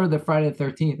remember the Friday the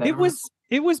 13th.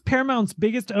 It was Paramount's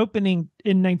biggest opening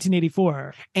in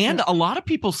 1984. And a lot of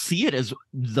people see it as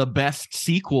the best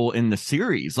sequel in the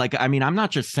series. Like, I mean, I'm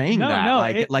not just saying that.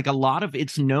 No, like a lot of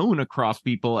it's known across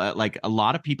people. Like a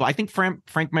lot of people. I think Frank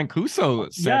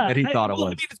Mancuso said that he thought it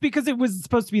was. It's because it was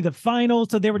supposed to be the final,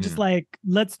 so they were just like,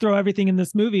 let's throw everything in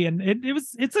this movie, and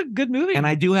it's a good movie. And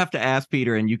I do have to ask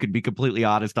Peter, and you could be completely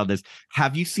honest on this.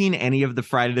 Have you seen any of the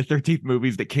Friday the 13th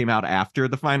movies that came out after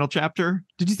the final chapter?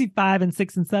 Did you see 5 and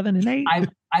 6 and 7 and 8?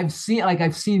 I've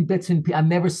seen bits and I've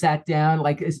never sat down,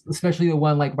 like especially the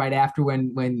one like right after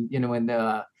when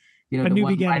the New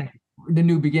Beginning. The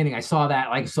New Beginning. I saw that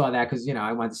because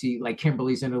I wanted to see like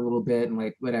Kimberly's in it a little bit and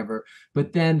like whatever.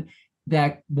 But then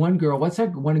that one girl, what's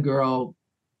that one girl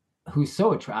who's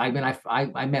so attractive? I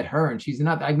mean, I met her and she's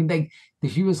not. I mean,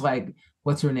 she was like,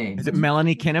 what's her name? Is it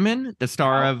Melanie Kinnaman, the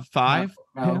star of 5?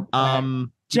 No.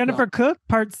 Jennifer Cook,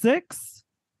 part 6.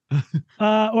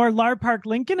 Or Lar Park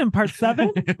Lincoln in part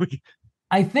 7.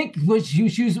 I think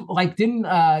she was like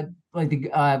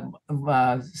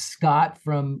Scott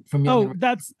from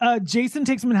that's Jason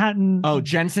Takes Manhattan. Oh,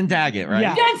 Jensen Daggett, right?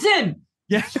 Yeah. Jensen.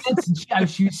 Yeah.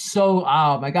 She's so,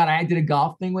 oh my God, I did a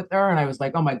golf thing with her and I was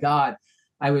like, oh my God.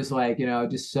 I was like,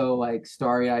 just so like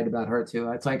starry-eyed about her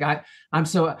too. It's like I'm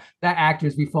so that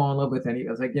actors we fall in love with, and I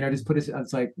was like, just put it.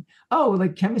 It's like, oh,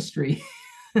 like chemistry.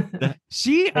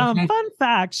 She fun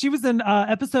fact, she was in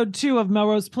episode 2 of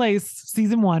Melrose Place,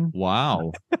 season 1.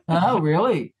 Wow. Oh,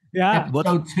 really? Yeah.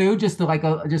 Episode 2, just like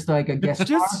a guest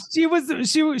star?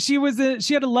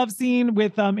 She had a love scene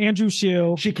with Andrew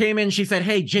Shue. She came in, she said,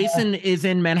 hey, Jason is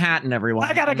in Manhattan, everyone.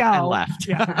 I gotta go. And left.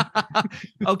 Yeah.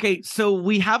 Okay, so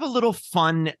we have a little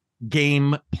fun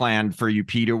game planned for you,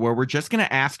 Peter, where we're just going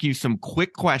to ask you some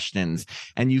quick questions,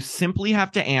 and you simply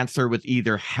have to answer with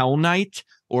either Hell Night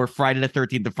or Friday the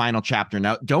 13th, the final chapter.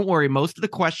 Now, don't worry. Most of the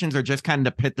questions are just kind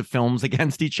of to pit the films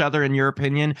against each other, in your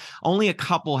opinion. Only a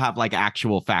couple have like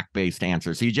actual fact-based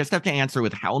answers. So you just have to answer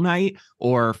with Hell Night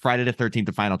or Friday the 13th,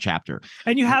 the final chapter.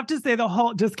 And you have to say the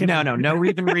whole, just kidding. No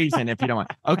even reason if you don't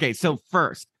want. Okay, so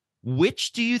first,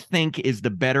 which do you think is the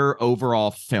better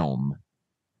overall film?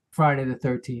 Friday the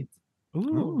 13th.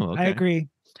 Ooh, okay. I agree.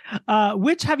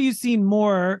 Which have you seen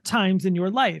more times in your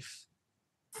life?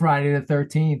 Friday the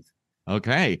 13th.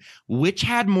 Okay. Which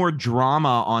had more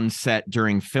drama on set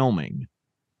during filming?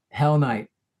 Hell Night.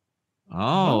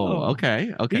 Oh,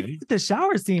 okay. The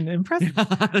shower scene, impressive.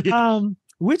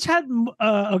 Which had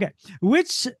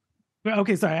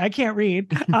sorry, I can't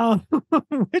read.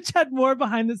 Which had more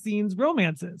behind the scenes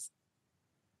romances?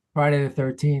 Friday the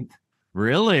 13th.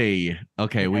 Really?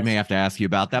 Okay, we Yes. may have to ask you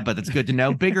about that, but it's good to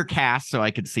know. Bigger cast, so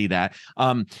I could see that.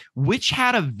 Which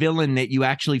had a villain that you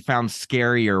actually found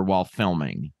scarier while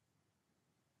filming?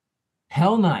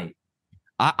 Hell Night.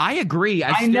 I agree.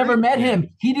 I never met him.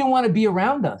 He didn't want to be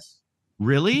around us.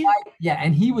 Really? Yeah,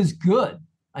 and he was good.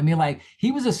 I mean, like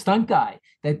he was a stunt guy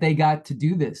that they got to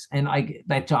do this, and like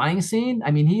that dying scene.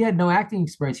 I mean, he had no acting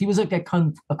experience. He was like a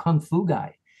kung fu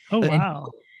guy. Oh And wow.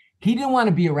 he didn't want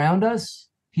to be around us.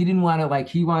 He didn't want to like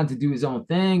he wanted to do his own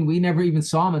thing. We never even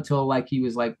saw him until like he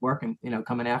was like working,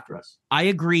 coming after us. I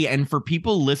agree. And for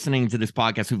people listening to this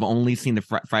podcast who've only seen the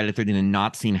Friday the 13th and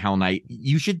not seen Hell Night,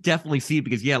 you should definitely see it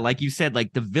because, yeah, like you said,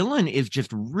 like the villain is just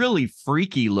really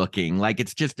freaky looking. Like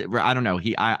it's just, I don't know.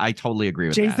 I totally agree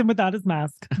with Jason that. without his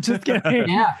mask. Just kidding.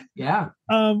 Yeah.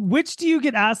 Which do you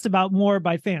get asked about more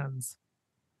by fans?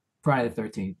 Friday the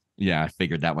 13th. Yeah, I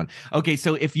figured that one. Okay,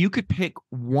 so if you could pick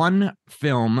one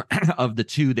film of the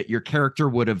two that your character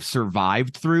would have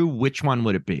survived through, which one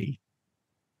would it be?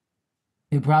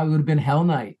 It probably would have been Hell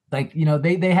Night. Like,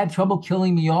 they had trouble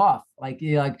killing me off. Like,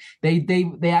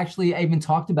 they actually even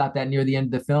talked about that near the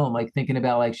end of the film, like thinking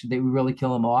about like, should they really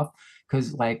kill him off?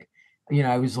 Because like,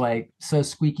 I was like so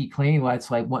squeaky clean. Well, it's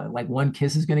like one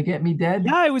kiss is gonna get me dead.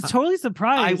 Yeah, I was totally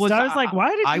surprised. I was like,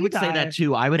 why did I he would die? say that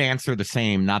too. I would answer the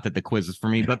same. Not that the quiz is for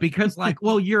me, but because like,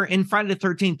 well, you're in Friday the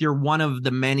 13th. You're one of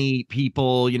the many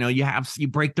people. You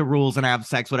break the rules and have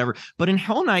sex, whatever. But in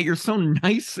Hell Night, you're so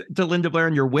nice to Linda Blair,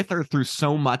 and you're with her through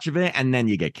so much of it, and then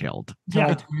you get killed. Yeah,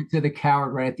 I turned into the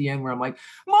coward right at the end, where I'm like,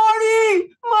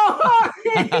 Marty. Oh,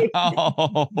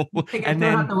 and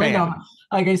then out the window,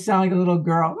 like I sound like a little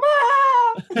girl.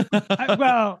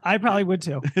 I probably would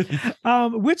too.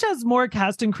 Which has more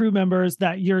cast and crew members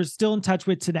that you're still in touch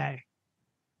with today?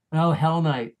 Oh, Hell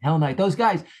Night. Those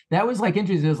guys, that was like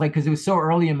interesting. It was like, because it was so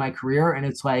early in my career, and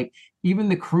it's like even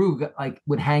the crew like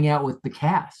would hang out with the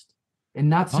cast, and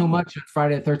not so much on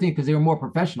Friday the 13th because they were more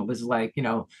professional. This is like,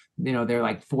 they're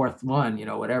like fourth one,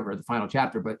 whatever, the final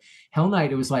chapter. But Hell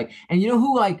Night, it was like, and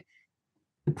who like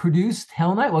produced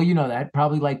Hell Night? Well, that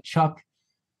probably like Chuck,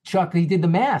 he did The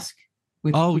Mask.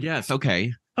 Yes.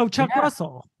 Okay. Oh, Chuck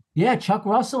Russell. Yeah, Chuck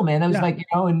Russell, man. That was like,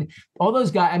 and all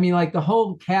those guys, I mean, like the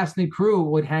whole cast and crew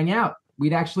would hang out.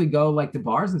 We'd actually go like to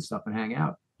bars and stuff and hang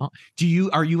out.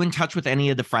 Are you in touch with any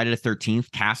of the Friday the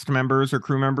 13th cast members or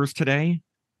crew members today?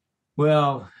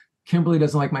 Well, Kimberly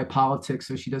doesn't like my politics,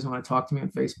 so she doesn't want to talk to me on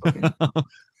Facebook.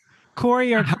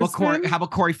 Corey or how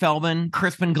about Corey Feldman,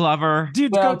 Crispin Glover?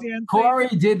 Dude, go dancing. Corey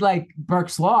did like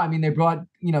Burke's Law. I mean, they brought,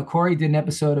 Corey did an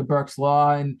episode of Burke's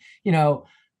Law, and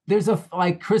there's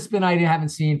Crispin I haven't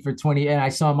seen for 20, and I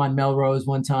saw him on Melrose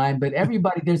one time. But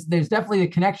everybody, there's definitely a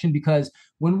connection, because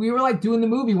when we were like doing the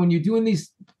movie, when you're doing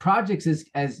these projects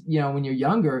as when you're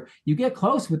younger, you get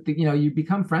close with the, you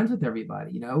become friends with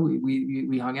everybody.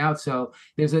 We hung out, so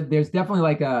there's definitely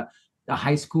like a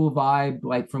high school vibe,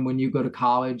 like from when you go to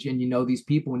college and these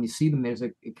people, when you see them, there's a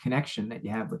connection that you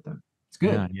have with them. It's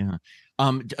good.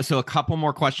 Yeah. So a couple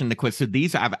more questions in the quiz. So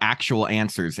these have actual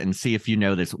answers, and see if you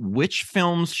know this. Which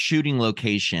film's shooting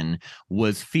location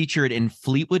was featured in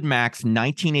Fleetwood Mac's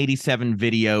 1987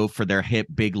 video for their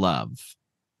hit Big Love?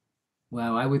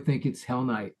 Wow, I would think it's Hell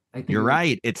Night. I think you're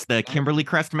right. It's the Kimberly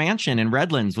Crest Mansion in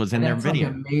Redlands was in their video.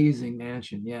 Like an amazing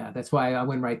mansion. Yeah, that's why I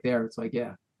went right there. It's like,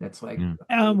 yeah. That's like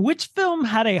which film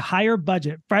had a higher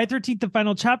budget? Friday the 13th, the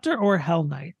final chapter, or Hell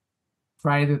Night?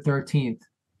 Friday the 13th.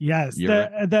 Yes,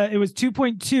 it was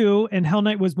 2.2 and Hell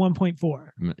Night was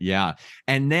 1.4. Yeah.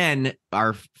 And then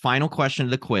our final question of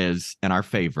the quiz, and our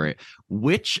favorite,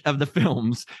 which of the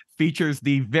films features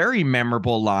the very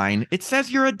memorable line, "It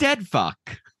says you're a dead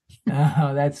fuck"?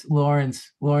 Oh, that's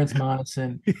Lawrence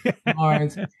Monison.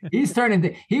 Lawrence. He's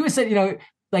turning. He was said,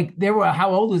 like how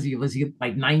old was he? Was he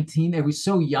like 19? It was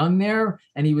so young there.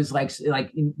 And he was like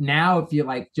now, if you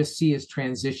like just see his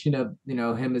transition of,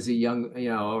 him as a young,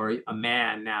 or a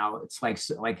man now, it's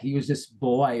like he was this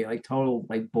boy, like total,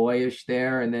 like boyish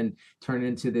there. And then turned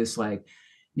into this, like,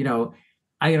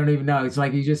 I don't even know. It's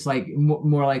like, he's just like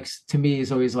more like, to me,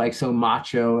 he's always like so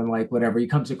macho and like whatever. He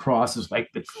comes across as like,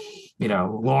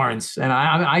 Lawrence. And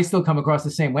I still come across the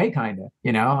same way, kind of,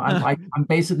 I'm like, I'm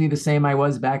basically the same I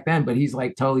was back then, but he's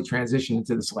like totally transitioned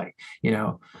into this, like,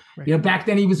 right. Back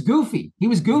then he was goofy. He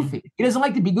doesn't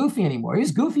like to be goofy anymore. He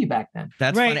was goofy back then.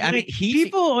 That's right. funny. I mean,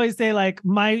 people always say like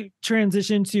my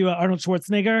transition to Arnold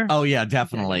Schwarzenegger. Oh yeah,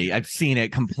 definitely. I've seen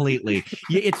it completely.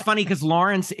 It's funny because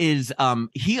Lawrence is,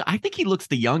 I think he looks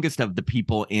the youngest of the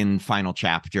people in Final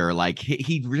Chapter. Like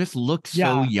he just looked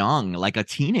so young, like a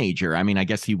teenager. I mean, I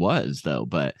guess he was though,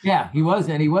 but yeah, he was,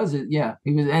 and he was, yeah,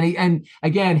 he was, and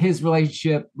again, his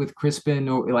relationship with Crispin,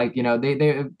 or like, you know,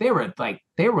 they were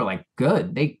like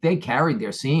good. They carried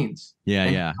their scenes. Yeah,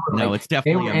 and yeah. No, like, it's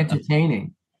definitely they were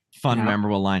entertaining. Fun,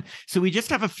 memorable line. So we just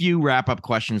have a few wrap-up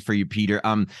questions for you, Peter.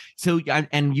 And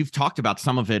you've talked about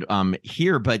some of it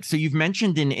here, but so you've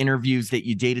mentioned in interviews that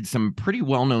you dated some pretty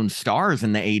well-known stars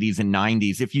in the 80s and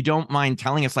 90s. If you don't mind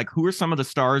telling us, like, who are some of the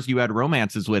stars you had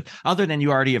romances with, other than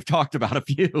you already have talked about a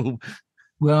few?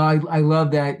 Well, I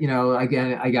love that, you know,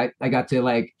 again, I got to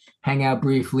like hang out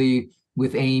briefly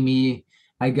with Amy.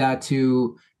 I got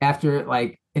to, after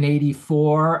like in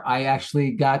 84, I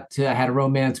actually had a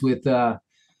romance with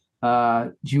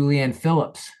Julianne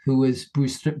Phillips, who was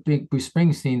Bruce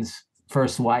Springsteen's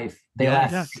first wife. They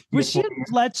left. Yeah. Was she in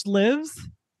Fletch Lives?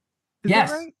 Is yes.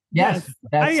 that right? Yes.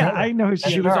 I know who she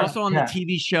is. She was also on the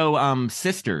TV show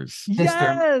Sisters.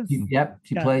 Yes.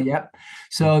 She played. Yep.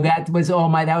 So that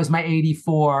was my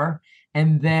 84.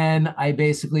 And then I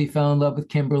basically fell in love with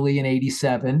Kimberly in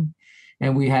 87.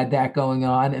 And we had that going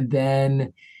on. And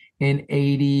then in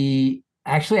 80,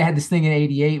 actually I had this thing in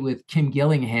 88 with Kim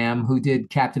Gillingham, who did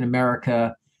Captain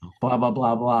America, blah, blah,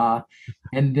 blah, blah.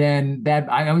 And then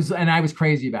I was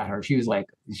crazy about her. She was like,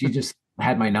 she just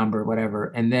had my number,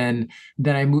 whatever. And then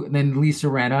I moved, then Lisa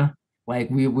Rinna, like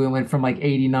we went from like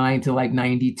 89 to like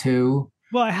 92.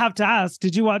 Well, I have to ask,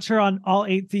 did you watch her on all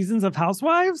 8 seasons of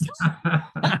Housewives?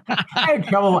 I had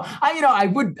trouble. I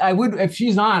would, if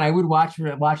she's on, I would watch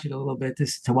it a little bit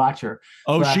to watch her.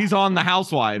 Oh, but she's on the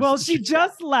Housewives. Well, she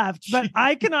just left, but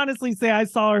I can honestly say I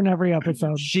saw her in every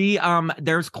episode. She,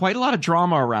 there's quite a lot of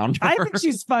drama around her. I think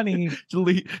she's funny.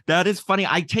 That is funny.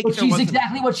 I take it. She's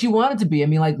exactly what she wanted to be. I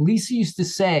mean, like Lisa used to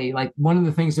say, like one of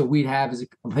the things that we'd have is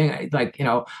a thing, like, you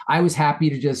know, I was happy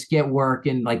to just get work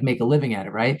and like make a living at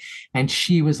it, right? And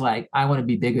she was like, I want to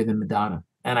be bigger than Madonna.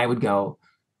 And I would go,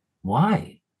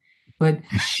 why? But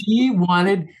she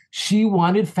wanted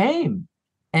fame.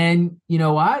 And you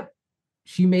know what?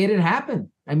 She made it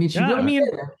happen. I mean,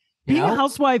 being a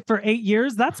housewife for 8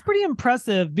 years, that's pretty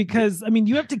impressive because, I mean,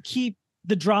 you have to keep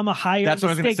the drama higher. That's what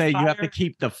I was going to say. You have to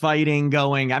keep the fighting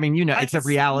going. I mean, you know, it's a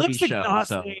reality show.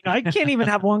 So. I can't even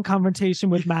have one confrontation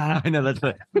with Matt. I know that's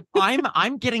it.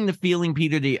 I'm getting the feeling,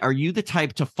 Peter, are you the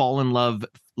type to fall in love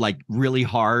like really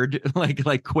hard,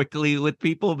 like quickly with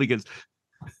people? Because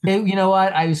you know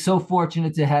what? I was so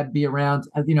fortunate to be around,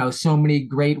 you know, so many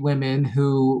great women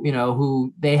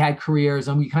who they had careers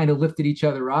and we kind of lifted each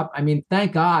other up. I mean,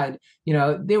 thank God, you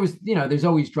know, there's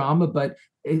always drama, but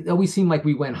it always seemed like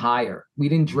we went higher. We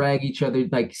didn't drag each other.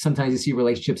 Like sometimes you see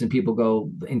relationships and people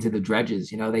go into the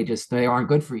dredges, you know, they aren't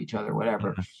good for each other,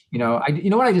 whatever. You know, you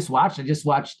know what I just watched? I just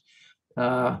watched,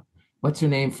 what's her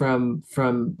name from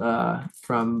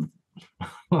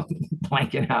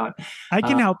blanking out. I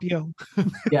can help you.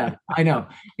 Yeah, I know.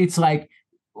 It's like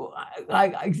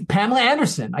Pamela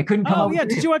Anderson. I couldn't come up. Oh yeah,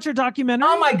 did you watch her documentary?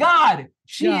 Oh my God,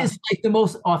 she is like the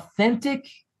most authentic.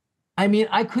 I mean,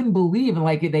 I couldn't believe, and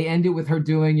like they ended with her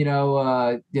doing,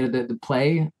 the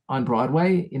play on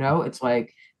Broadway. You know, it's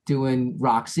like doing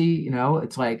Roxy. You know,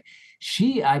 it's like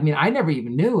I mean, I never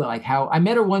even knew like how I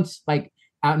met her once, like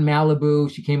out in Malibu.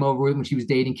 She came over when she was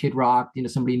dating Kid Rock. You know,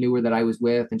 somebody knew her that I was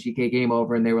with, and she came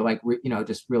over, and they were like, you know,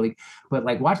 just really. But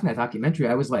like watching that documentary,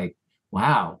 I was like,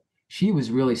 wow, she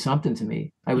was really something to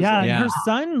me. Her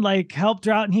son like helped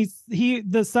her out, and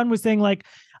the son was saying like,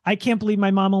 I can't believe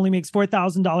my mom only makes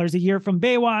 $4,000 a year from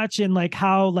Baywatch, and like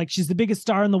how like she's the biggest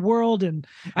star in the world. And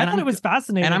I thought it was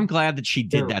fascinating. And I'm glad that she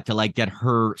did that to like get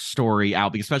her story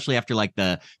out, because especially after like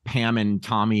the Pam and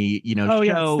Tommy, you know,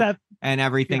 show and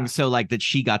everything. Yeah. So like that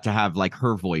she got to have like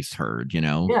her voice heard, you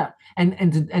know? Yeah.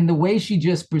 And the way she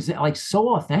just present, like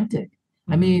so authentic.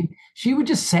 Mm-hmm. I mean, she would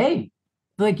just say,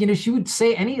 like, you know, she would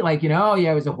say any, like, you know, oh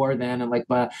yeah, I was a whore then. And like,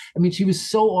 but I mean, she was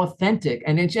so authentic,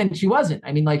 and she wasn't.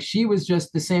 I mean, like, she was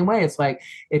just the same way. It's like,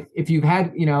 if you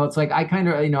had, you know, it's like, I kind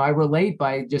of, you know, I relate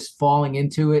by just falling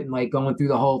into it and like going through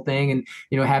the whole thing and,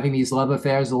 you know, having these love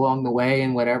affairs along the way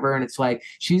and whatever. And it's like,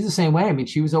 she's the same way. I mean,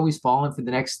 she was always falling for the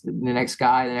next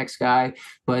guy,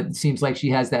 but it seems like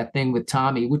she has that thing with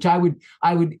Tommy, which I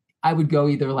would go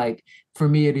either like, for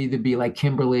me, it'd either be like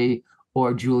Kimberly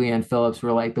or Julianne Phillips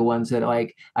were like the ones that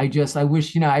like, I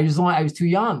wish, you know, I was too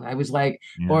young. I was like,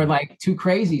 or like too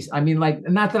crazy. I mean, like,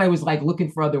 not that I was like looking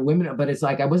for other women, but it's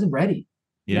like, I wasn't ready.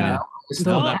 Yeah. It's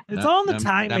No, all, it's all in the that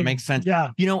timing. makes sense.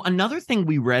 Yeah. You know, another thing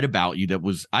we read about you that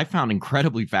was I found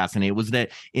incredibly fascinating was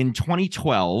that in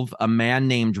 2012, a man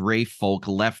named Ray Folk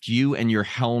left you and your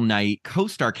Hell Night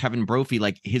co-star Kevin Brophy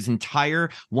like his entire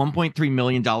 $1.3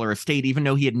 million estate, even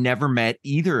though he had never met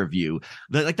either of you.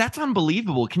 Like that's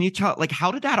unbelievable. Can you tell like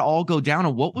how did that all go down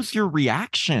and what was your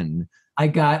reaction? I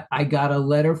got a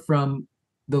letter from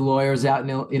the lawyers out in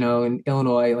in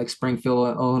Illinois, like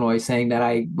Springfield, Illinois, saying that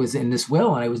I was in this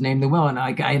will and I was named the will. And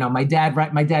my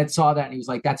dad saw that and he was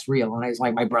like, "That's real." And I was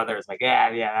like, my brother is like,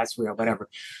 "Yeah, that's real, whatever."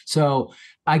 So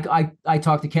I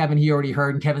talked to Kevin. He already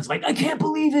heard, and Kevin's like, "I can't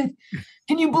believe it.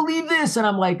 Can you believe this?" And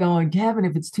I'm like, going, "Kevin,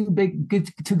 if it's too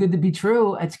good to be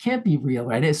true, it can't be real,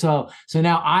 right?" So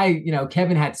now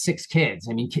Kevin had 6 kids.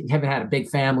 I mean, Kevin had a big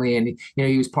family, and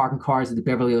he was parking cars at the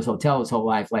Beverly Hills Hotel his whole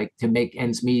life, like to make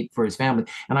ends meet for his family.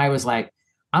 And I was like,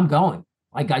 "I'm going."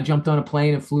 Like I jumped on a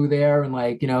plane and flew there, and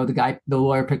the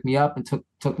lawyer picked me up and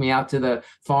took me out to the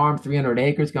farm, 300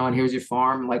 acres, going, "Here's your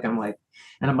farm."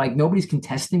 I'm like, nobody's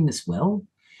contesting this will.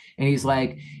 And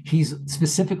he's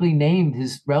specifically named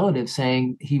his relatives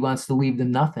saying he wants to leave them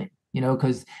nothing,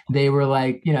 because they were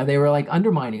like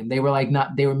undermining him. They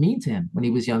were mean to him when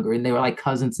he was younger, and they were like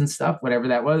cousins and stuff, whatever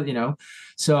that was,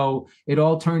 So it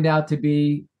all turned out to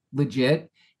be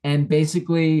legit. And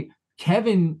basically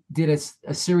Kevin did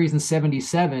a series in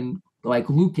 77, like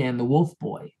Lucan, the Wolf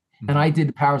Boy. And I did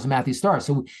The Powers of Matthew Starr.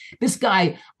 So this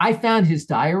guy, I found his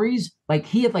diaries, like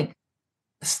he had like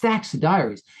stacks of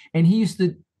diaries, and he used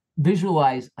to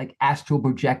visualize like astral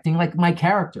projecting like my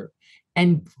character,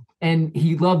 and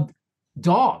he loved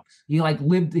dogs.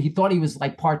 He thought he was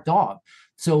like part dog.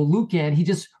 So Lucan, he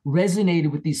just resonated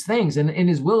with these things, and in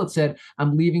his will it said,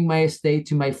 "I'm leaving my estate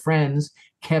to my friends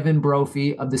Kevin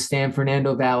Brophy of the San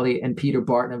Fernando Valley and Peter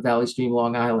Barton of Valley Stream,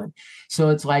 Long Island." So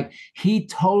it's like he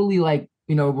totally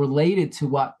related to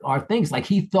what our things, like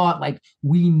he thought like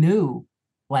we knew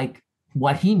like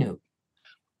what he knew.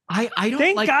 I don't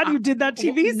Thank God you did that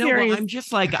TV series. I'm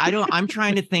just like, I'm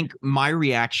trying to think my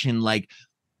reaction. Like,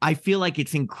 I feel like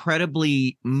it's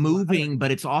incredibly moving,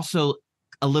 but it's also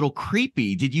a little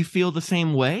creepy. Did you feel the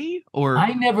same way? Or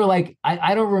I never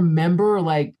I don't remember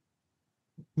like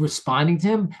responding to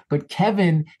him, but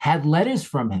Kevin had letters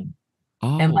from him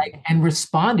and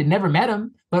responded, never met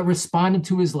him, but responded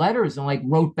to his letters and like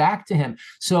wrote back to him.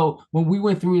 So when we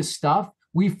went through his stuff,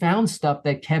 we found stuff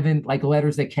that Kevin, like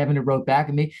letters that Kevin had wrote back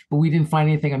at me, but we didn't find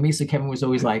anything on me. So Kevin was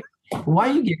always like, "Why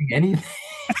are you getting anything?"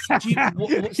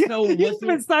 You've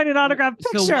been signing autograph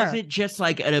picture. So was it just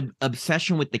like an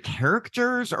obsession with the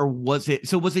characters, or was it?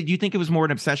 Do you think it was more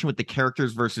an obsession with the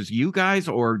characters versus you guys,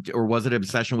 or was it an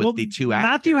obsession with the two actors?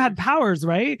 Matthew had powers,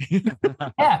 right?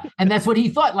 Yeah, and that's what he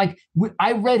thought. Like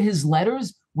I read his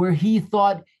letters where he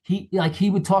thought he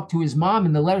would talk to his mom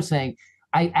in the letter saying,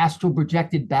 "I astral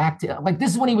projected back to," like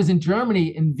this is when he was in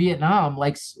Germany, in Vietnam,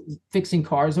 like fixing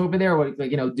cars over there, or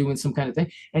doing some kind of thing.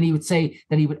 And he would say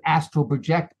that he would astral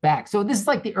project back. So this is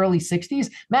like the early 60s.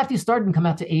 Matthew Starr didn't come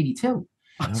out to 82.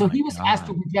 So he was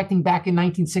astral projecting back in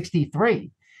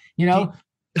 1963,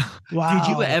 Wow. Did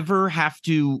you ever have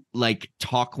to like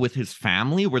talk with his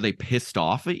family? Were they pissed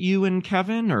off at you and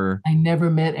Kevin, or? I never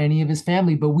met any of his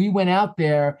family, but we went out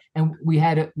there and we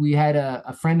had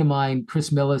a friend of mine,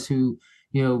 Chris Millis, who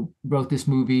wrote this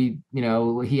movie.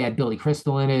 He had Billy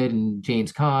Crystal in it and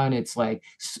James Caan. It's like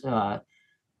a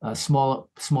small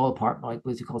apartment, like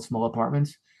what's it called, Small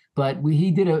Apartments. But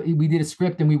we did a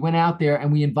script, and we went out there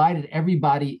and we invited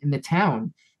everybody in the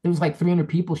town. There was like 300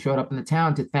 people showed up in the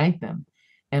town to thank them,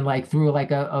 and like threw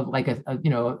like a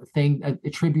thing, a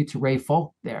tribute to Ray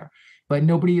Folk there. But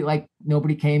nobody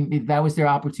came. That was their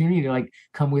opportunity to like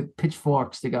come with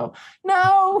pitchforks to go,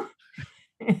 "No."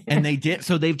 And they did.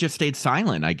 So they've just stayed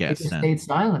silent, I guess. They just stayed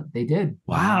silent. They did.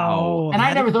 Wow. And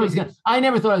I never thought it was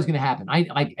gonna happen.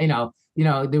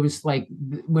 There was like,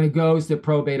 when it goes to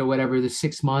probate or whatever, there's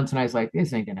 6 months, and I was like,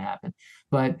 this ain't gonna happen.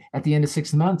 But at the end of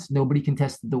 6 months, nobody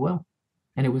contested the will,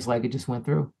 and it was like it just went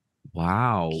through.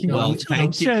 Wow. Well,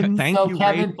 thank you,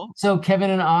 Kevin. So Kevin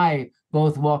and I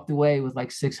both walked away with like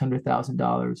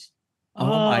 $600,000. Oh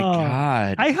my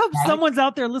God. I hope someone's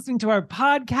out there listening to our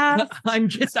podcast. I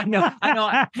know.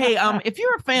 Hey, if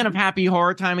you're a fan of Happy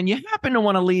Horror Time and you happen to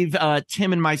want to leave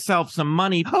Tim and myself some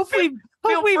money, hopefully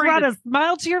we brought a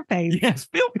smile to your face. Yes,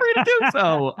 feel free to do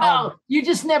so. You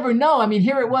just never know. I mean,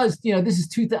 here it was, this is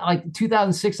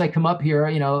 2006. I come up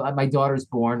here, my daughter's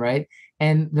born, right?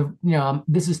 And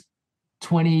this is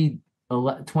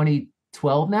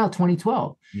 2012 now,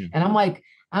 2012. Yeah. And I'm like,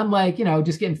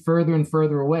 just getting further and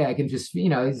further away. I can just,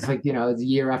 it's like, it's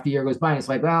year after year goes by, and it's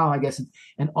like, well, I guess.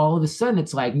 And all of a sudden,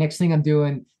 it's like, next thing I'm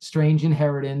doing, Strange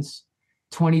Inheritance,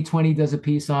 2020 does a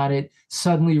piece on it.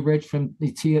 Suddenly Rich from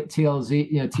the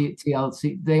TLZ,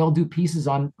 TLC, they all do pieces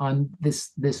on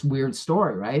this weird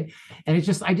story, right? And it's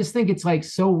just, I just think it's like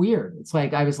so weird. It's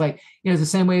like I was like, it's the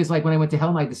same way as like when I went to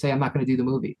Hell Night to say I'm not going to do the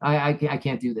movie. I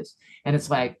can't do this, and it's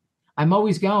like I'm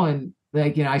always going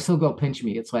like I still go pinch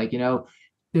me. It's like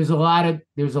there's a lot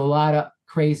of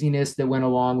craziness that went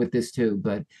along with this too.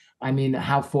 But I mean,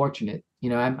 how fortunate,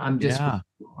 I'm just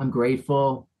I'm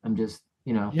grateful. I'm just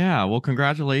Yeah, well,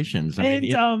 congratulations.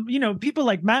 People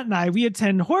like Matt and I, we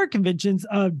attend horror conventions.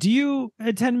 Do you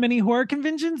attend many horror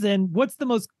conventions? And what's the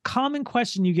most common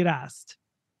question you get asked?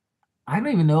 I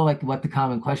don't even know like what the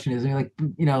common question is. I mean,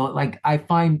 like I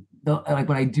find like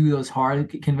when I do those horror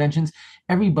conventions,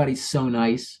 everybody's so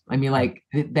nice. I mean, like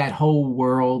that whole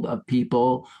world of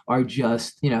people are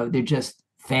just, they're just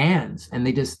fans, and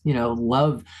they just,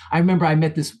 love. I remember I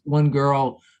met this one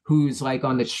girl who's like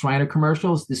on the Shriner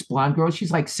commercials, this blonde girl.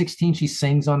 She's like 16. She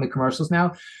sings on the commercials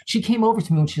now. She came over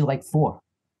to me when she was like 4.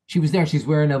 She was there. She's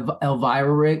wearing a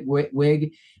Elvira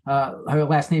wig. Her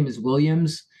last name is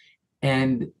Williams.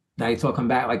 And I told come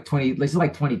back like 20, this is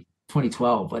like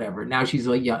 2012, whatever. Now she's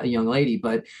like a young lady,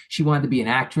 but she wanted to be an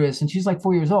actress, and she's like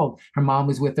 4 years old. Her mom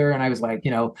was with her, and I was like,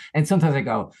 and sometimes I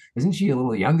go, isn't she a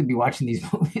little young to be watching these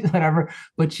movies, whatever?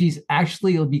 But she's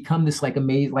actually become this like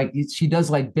amazing, like she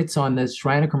does like bits on the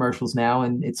Shriner commercials now,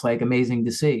 and it's like amazing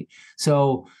to see.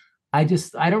 So I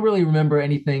don't really remember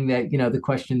anything that, the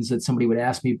questions that somebody would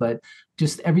ask me, but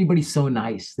just everybody's so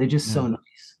nice. They're just so nice.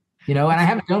 And I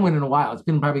haven't done one in a while. It's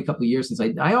been probably a couple of years since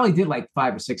I only did like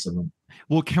 5 or 6 of them.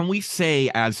 Well, can we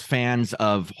say, as fans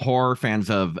of horror, fans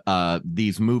of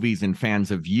these movies, and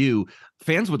fans of you,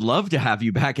 fans would love to have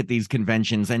you back at these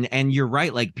conventions. And you're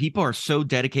right, like people are so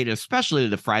dedicated, especially to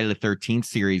the Friday the 13th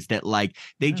series, that like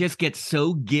they just get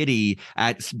so giddy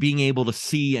at being able to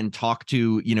see and talk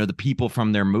to, the people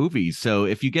from their movies. So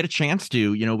if you get a chance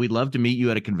to, we'd love to meet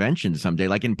you at a convention someday,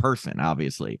 like in person,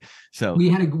 obviously. So they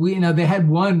had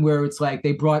one where it's like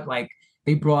they brought like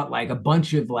a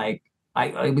bunch of like,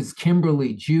 it was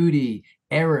Kimberly, Judy,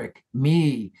 Eric,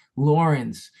 me,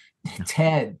 Lawrence,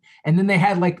 Ted, and then they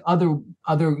had like other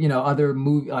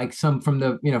movie, like some from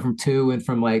the from 2, and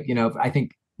from like I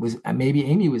think was maybe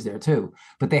Amy was there too.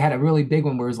 But they had a really big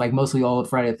one where it was like mostly all of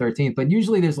Friday the 13th. But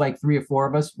usually there's like 3 or 4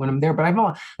 of us when I'm there. But I've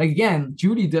all like again,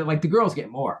 Judy did like the girls get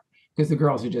more because the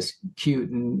girls are just cute,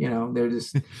 and they're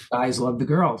just guys love the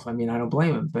girls. I mean, I don't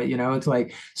blame them, but it's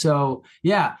like, so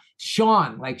yeah.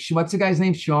 Sean, like what's the guy's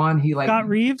name? Sean. He like Scott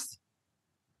Reeves.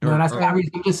 No, not Scott Reeves.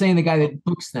 I'm just saying the guy that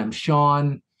books them.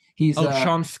 Sean. He's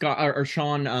Sean Scott or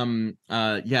Sean.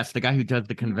 Yes, the guy who does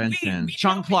the convention.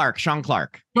 Sean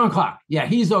Clark. Yeah,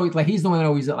 he's always like he's the one that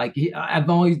always like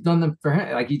I've always done them for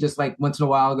him. Like he just like once in a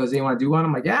while goes, "Hey, you want to do one?"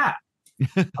 I'm like, "Yeah."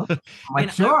 I'm like,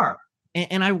 "Sure."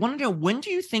 And I want to know, when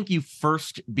do you think you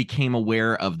first became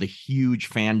aware of the huge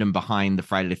fandom behind the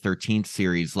Friday the 13th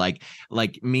series? Like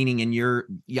meaning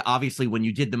obviously when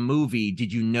you did the movie,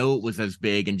 did you know it was as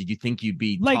big, and did you think you'd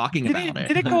be talking about it?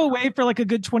 Did it go away for like a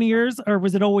good 20 years, or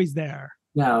was it always there?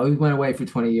 No, it went away for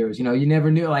 20 years. You never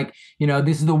knew, like,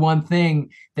 this is the one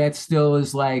thing that still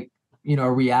is like, a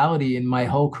reality in my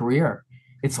whole career.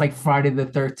 It's like Friday the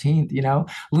 13th,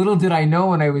 Little did I know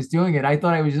when I was doing it. I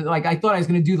thought I was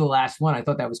going to do the last one. I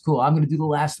thought that was cool. I'm going to do the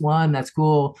last one. That's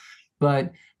cool.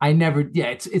 But I never,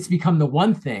 it's become the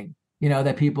one thing,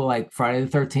 that people like Friday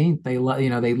the 13th. They love,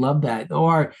 they love that.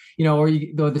 Or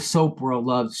the soap world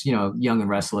loves, Young and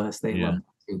Restless. They love it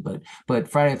too. But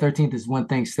Friday the 13th is one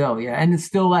thing still. Yeah. And it's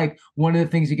still like one of the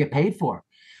things you get paid for.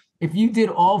 If you did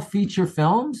all feature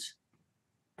films,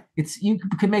 you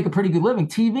could make a pretty good living.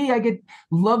 TV, I get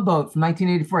Love Boat from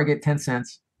 1984. I get 10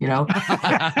 cents, But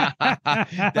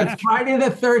Friday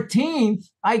the 13th,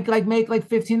 I like make like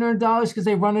 $1,500 because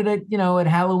they run it at, at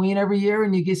Halloween every year,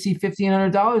 and you get see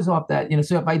 $1,500 off that.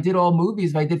 So if I did all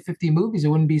movies, if I did 50 movies, it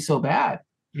wouldn't be so bad.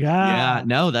 Yeah,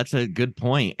 no, that's a good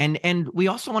point. And we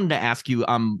also wanted to ask you,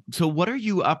 so what are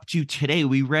you up to today?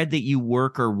 We read that you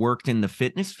worked in the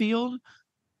fitness field.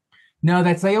 No,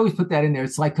 I always put that in there.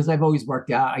 It's like, cause I've always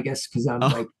worked out, I guess, cause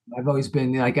like, I've always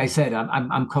been, like I said,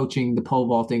 I'm coaching the pole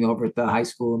vaulting over at the high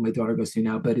school my daughter goes to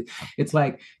now, but it's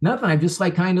like nothing. I've just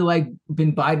like kind of like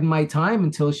been biding my time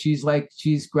until she's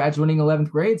graduating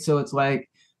 11th grade. So it's like,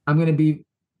 I'm going to be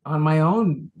on my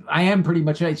own. I am pretty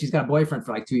much, she's got a boyfriend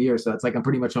for like 2 years. So it's like, I'm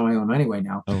pretty much on my own anyway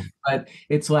now, but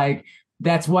it's like,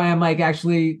 that's why I'm like,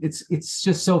 actually, it's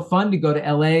just so fun to go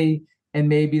to LA. And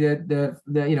maybe the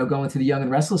going to the Young and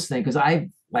Restless thing, because I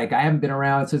haven't been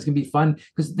around, so it's gonna be fun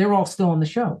because they're all still on the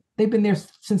show. They've been there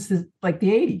since the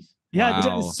 80s. Yeah,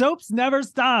 Wow. soaps never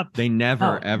stop. They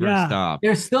never ever stop.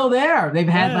 They're still there. They've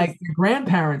had like their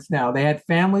grandparents now. They had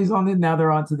families on it. Now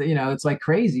they're onto the, it's like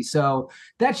crazy. So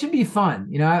that should be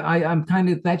fun. I'm kind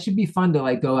of, that should be fun to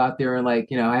like go out there and like,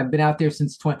 I haven't been out there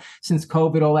since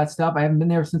COVID, all that stuff. I haven't been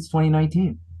there since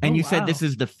 2019. And you said this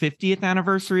is the 50th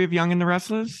anniversary of Young and the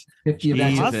Restless?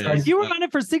 50th awesome. You were on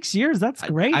it for 6 years. That's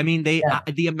great. I mean,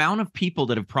 the amount of people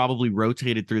that have probably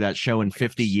rotated through that show in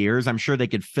 50 years, I'm sure they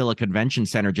could fill a convention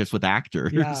center just with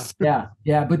actors. Yeah.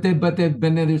 But then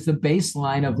there's the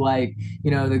baseline of like,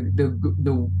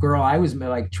 the girl I was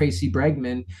like Tracy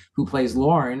Bregman, who plays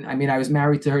Lauren. I mean, I was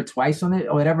married to her twice on it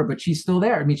or whatever, but she's still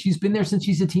there. I mean, she's been there since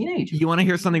she's a teenager. You want to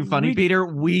hear something funny, Peter?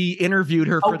 We interviewed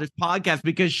her for this podcast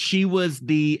because she was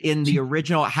in the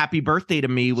original Happy Birthday to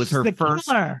Me was her first.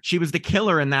 Killer. She was the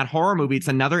killer in that horror movie. It's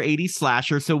another 80s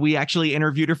slasher. So we actually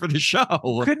interviewed her for the show.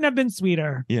 Couldn't have been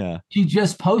sweeter. Yeah. She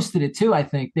just posted it too. I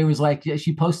think there was like,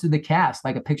 she posted the cast,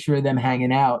 like a picture of them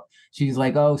hanging out. She's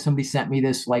like, oh, somebody sent me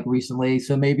this like recently.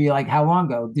 So maybe like how long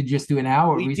ago? Did you just do an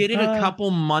hour? We did it a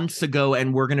couple months ago,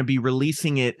 and we're going to be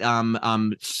releasing it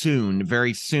soon,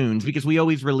 very soon, because we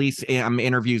always release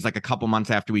interviews like a couple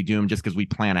months after we do them, just because we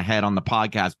plan ahead on the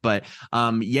podcast. But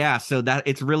so that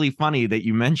it's really funny that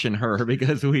you mentioned her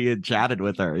because we had chatted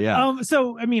with her. Yeah.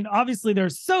 So I mean, obviously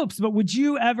there's soaps, but would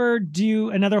you ever do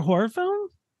another horror film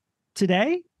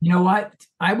today? You know what?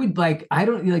 I would like, I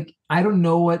don't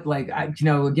know what, like,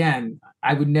 again,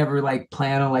 I would never like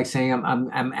plan on like saying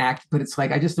I'm act, but it's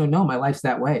like, I just don't know. My life's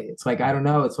that way. It's like, I don't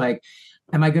know. It's like,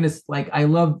 am I going to like, I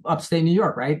love upstate New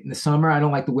York, right? In the summer, I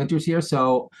don't like the winters here.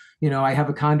 So, I have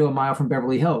a condo a mile from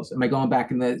Beverly Hills. Am I going back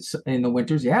in the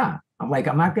winters? Yeah. I'm like,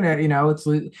 I'm not going to, it's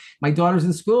my daughter's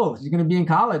in school. She's going to be in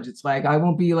college. It's like, I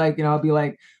won't be like, I'll be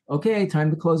like, okay, time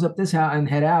to close up this house and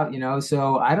head out,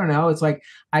 So I don't know. It's like,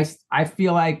 I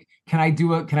feel like, can I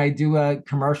do a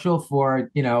commercial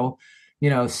for,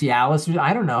 Cialis?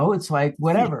 I don't know. It's like,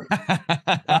 whatever.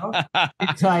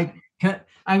 It's like,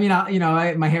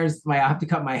 my hair's I have to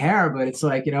cut my hair, but it's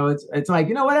like, it's like,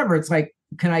 whatever. It's like,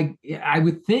 I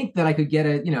would think that I could get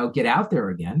out there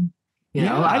again.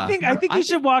 I think you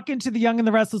should walk into the Young and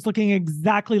the Restless looking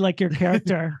exactly like your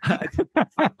character.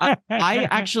 I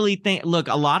actually think, look,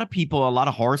 a lot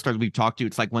of horror stars we've talked to,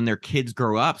 it's like when their kids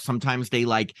grow up, sometimes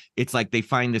it's like they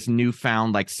find this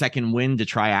newfound like second wind to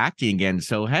try acting again.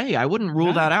 So, hey, I wouldn't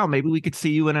rule that out. Maybe we could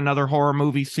see you in another horror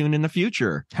movie soon in the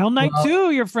future. Hell Night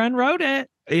 2, your friend wrote it.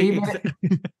 But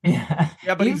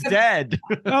he's dead.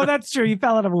 Oh, that's true. He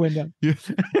fell out of a window.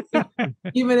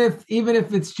 even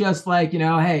if it's just like,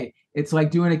 hey, it's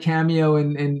like doing a cameo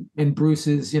in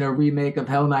Bruce's, remake of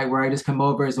Hell Night, where I just come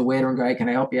over as a waiter and go, hey, can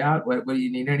I help you out? What do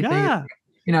you need? Anything? Yeah.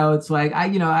 It's like,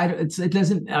 it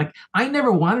doesn't like, I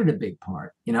never wanted a big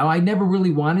part, I never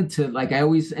really wanted to, like, I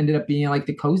always ended up being like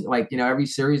the co-, like, every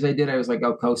series I did, I was like,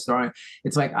 oh, co-starring.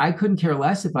 It's like, I couldn't care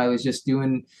less if I was just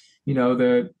doing,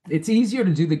 it's easier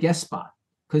to do the guest spot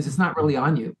because it's not really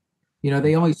on you.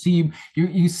 They only see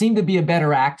you seem to be a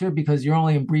better actor because you're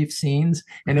only in brief scenes,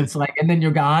 and it's like, and then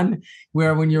you're gone.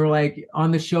 Where when you're like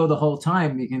on the show the whole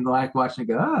time, you can like watch and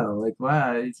go, oh, like,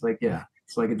 wow. It's like, yeah,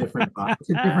 it's like a different vibe. It's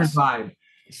a different vibe.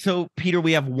 So, Peter,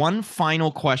 we have one final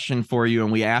question for you,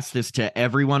 and we ask this to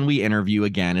everyone we interview.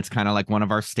 Again, it's kind of like one of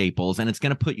our staples, and it's going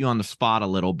to put you on the spot a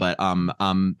little, but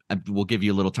we'll give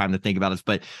you a little time to think about this.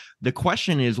 But the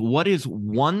question is, what is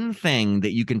one thing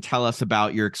that you can tell us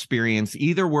about your experience,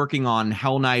 either working on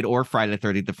Hell Night or Friday the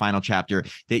 13th, the final chapter,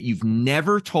 that you've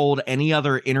never told any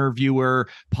other interviewer,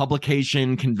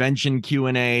 publication, convention,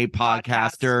 Q&A,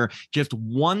 podcaster? Just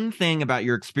one thing about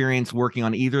your experience working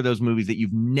on either of those movies that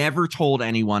you've never told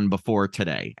anyone before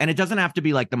today. And it doesn't have to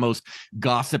be like the most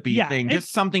gossipy thing,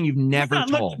 just something you've never not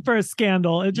told. Looking for a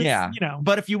scandal. It just,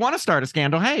 But if you want to start a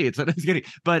scandal, hey, it's getting,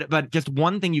 but just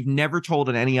one thing you've never told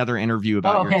in any other interview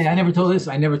about. Oh, okay. I never told this.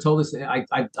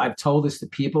 I've told this to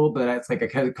people, but it's like,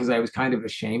 because I was kind of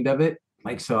ashamed of it.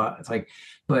 Like, so it's like,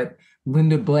 but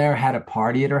Linda Blair had a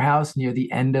party at her house near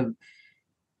the end of,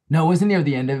 no, it wasn't near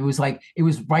the end. It was like, it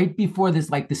was right before this,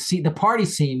 like the party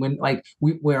scene when like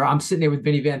where I'm sitting there with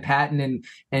Vinnie Van Patten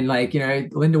and like,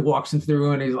 Linda walks him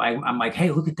through and he's like, I'm like,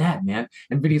 hey, look at that, man.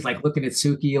 And Vinnie's like looking at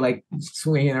Suki, like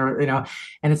swinging her, and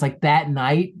it's like that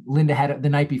night, the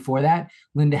night before that,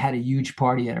 Linda had a huge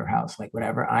party at her house, like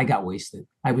whatever. I got wasted.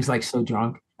 I was like so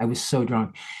drunk. I was so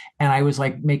drunk. And I was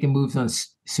like making moves on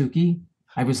Suki.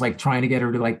 I was like trying to get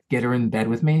her to like get her in bed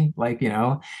with me, like,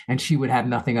 and she would have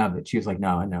nothing of it. She was like,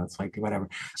 no, it's like whatever.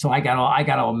 So I got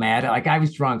all mad. Like I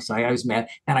was drunk. So I was mad.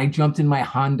 And I jumped in my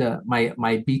Honda, my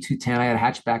B210. I had a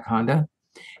hatchback Honda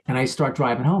and I start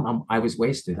driving home. I was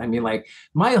wasted. I mean, like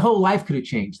my whole life could have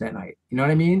changed that night. You know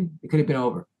what I mean? It could have been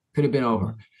over. Could have been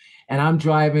over. And I'm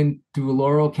driving through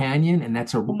Laurel Canyon, and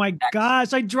that's Oh my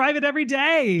gosh, I drive it every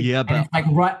day. Yeah, and it's like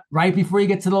right before you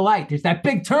get to the light, there's that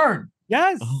big turn.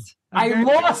 Yes. Oh. I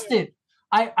lost it.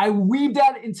 I weaved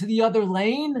out into the other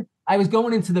lane. I was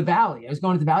going into the valley.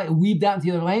 I weaved out into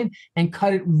the other lane and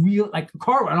cut it real like a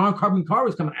car. An oncoming car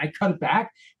was coming. I cut it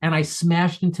back and I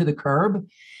smashed into the curb,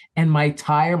 and my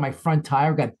front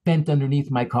tire, got bent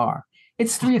underneath my car.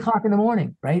 It's 3:00 in the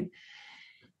morning, right?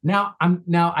 Now I'm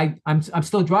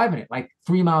still driving it like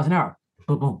 3 miles an hour.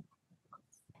 Boom, boom,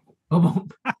 boom, boom.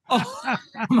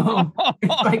 Boom.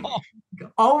 It's like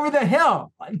over the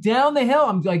hill, down the hill.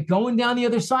 I'm like going down the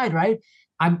other side, right?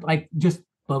 I'm like just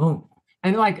boom, boom,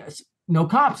 and like no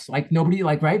cops, like nobody,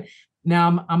 like right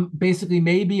now. I'm basically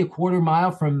maybe a quarter mile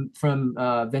from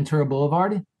Ventura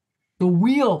Boulevard. The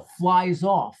wheel flies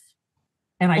off,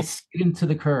 and I skid into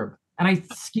the curb, and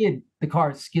the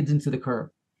car skids into the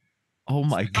curb. Oh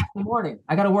my God. In the morning.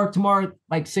 I got to work tomorrow at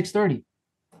like 6:30.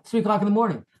 3:00 in the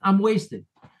morning. I'm wasted.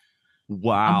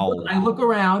 Wow. I look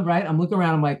around, right? I'm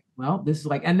like, well, this is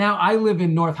like, and now I live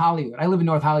in North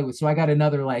Hollywood. So I got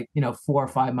another 4 or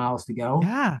 5 miles to go.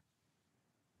 Yeah.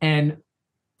 And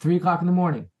 3:00 in the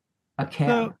morning, a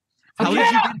cab. So, How did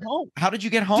you get home? How did you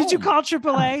get home? Did you call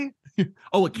AAA?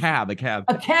 Oh, a cab. A cab.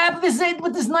 This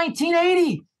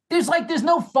 1980. There's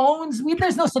no phones.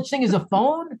 There's no such thing as a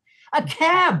phone. A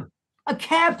cab,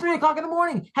 3:00 in the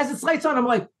morning, has its lights on. I'm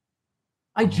like,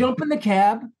 I jump in the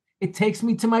cab. It takes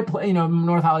me to my place,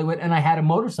 North Hollywood, and I had a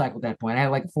motorcycle at that point. I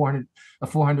had like a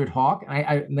 400 Hawk.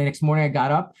 And the next morning I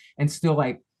got up and still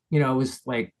was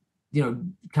like,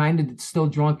 kind of still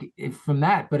drunk from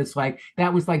that. But it's like,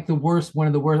 that was like one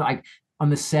of the worst, like on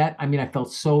the set. I mean, I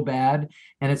felt so bad.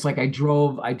 And it's like, I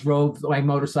drove my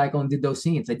motorcycle and did those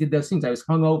scenes. I was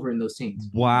hungover in those scenes.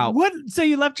 Wow. What? So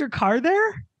you left your car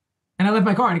there? And I left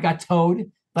my car and it got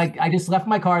towed. Like I just left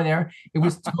my car there. It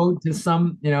was towed to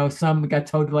it got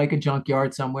towed to like a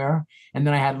junkyard somewhere. And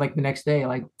then I had like the next day,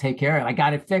 like take care of it. I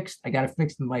got it fixed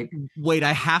and like. Wait,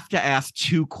 I have to ask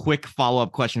 2 quick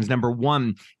follow-up questions. Number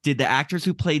 1, did the actress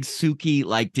who played Suki,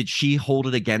 did she hold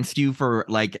it against you for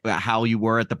like how you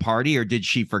were at the party, or did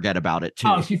she forget about it too?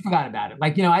 Oh, she forgot about it.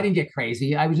 Like, I didn't get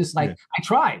crazy. I was just like, yeah. I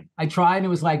tried and it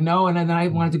was like, no. And then I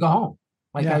wanted to go home.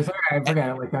 Like, yeah. I was like, I forget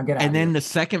it. Like, I'll get out. And then the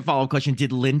second follow-up question,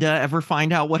 did Linda ever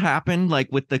find out what happened, like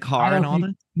with the car and all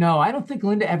that? No, I don't think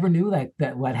Linda ever knew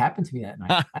that what happened to me that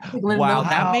night. Wow,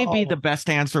 that may be the best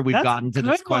answer we've gotten to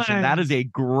this question. That is a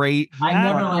great. I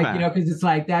never because it's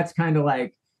like, that's kind of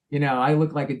like, I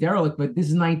look like a derelict, but this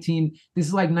is like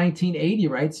 1980,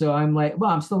 right? So I'm like,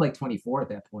 well, I'm still like 24 at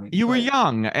that point. You were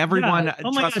young. Everyone,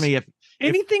 trust me, if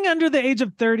anything under the age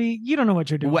of 30, you don't know what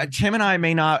you're doing. Tim and I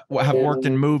may not have worked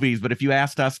in movies, but if you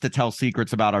asked us to tell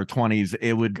secrets about our 20s,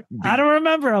 it would be... I don't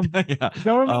remember them. Yeah.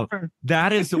 Don't remember.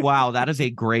 That is a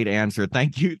great answer.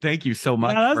 Thank you so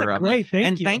much. Yeah, that was great.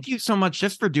 Thank you so much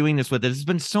just for doing this with us. It's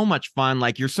been so much fun.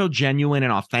 Like, you're so genuine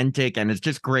and authentic, and it's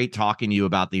just great talking to you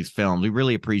about these films. We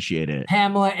really appreciate it.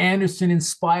 Pamela Anderson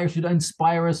should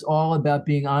inspire us all about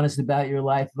being honest about your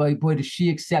life. Like, boy, does she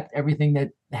accept everything that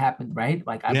happened, right?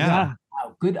 Like, wow,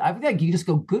 good. I think you just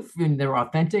go, good for them. They're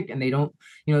authentic and they don't,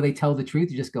 they tell the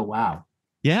truth. You just go, wow.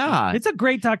 Yeah. It's a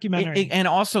great documentary. And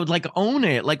also, like, own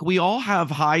it. Like, we all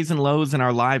have highs and lows in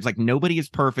our lives. Like, nobody is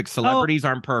perfect. Celebrities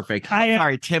aren't perfect.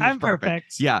 Sorry, Tim is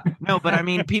perfect. Yeah. No, but I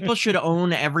mean, people should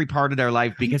own every part of their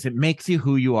life because it makes you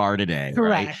who you are today.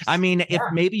 Correct. Right? I mean, if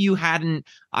maybe you hadn't,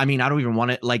 I don't even want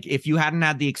it. Like, if you hadn't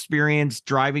had the experience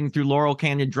driving through Laurel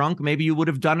Canyon drunk, maybe you would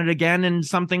have done it again and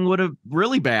something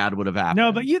really bad would have happened.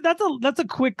 No, but that's a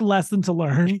quick lesson to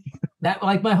learn. That,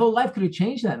 like, my whole life could have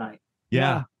changed that night.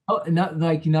 Yeah. Oh, not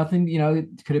like nothing,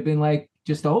 it could have been like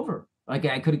just over. Like,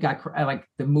 I could have got like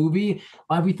the movie,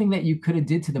 everything that you could have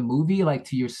did to the movie, like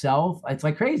to yourself. It's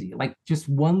like crazy. Like, just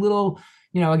one little,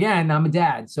 again, I'm a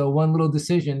dad. So one little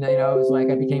decision that, it was like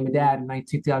I became a dad in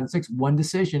 2006. One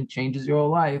decision changes your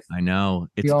whole life. I know.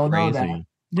 It's we all crazy. know that.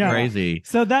 Yeah. Crazy.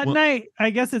 So that night,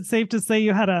 I guess it's safe to say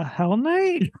you had a hell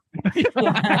night. That's you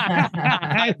had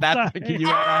a hell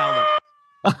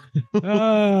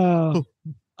night.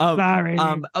 Oh. Sorry.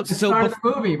 So the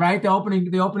movie, right? The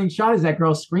opening shot is that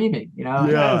girl screaming.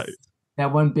 Yeah.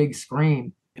 That one big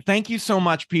scream. Thank you so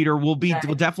much, Peter. We'll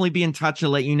definitely be in touch to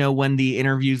let you know when the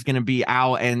interview is going to be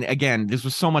out. And again, this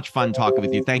was so much fun talking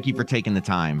with you. Thank you for taking the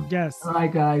time. Yes. All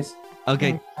right, guys.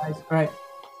 Okay. Thanks, guys. All right.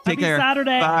 Take care.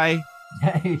 Saturday. Bye.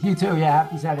 You too. Yeah.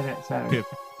 Happy Saturday.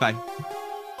 Bye.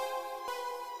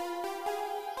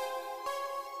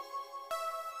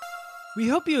 We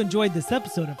hope you enjoyed this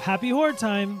episode of Happy Horror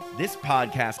Time. This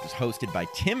podcast is hosted by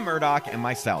Tim Murdoch and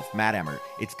myself, Matt Emmert.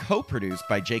 It's co-produced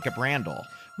by Jacob Randall.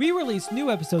 We release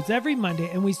new episodes every Monday,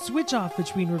 and we switch off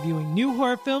between reviewing new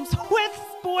horror films with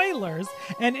spoilers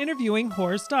and interviewing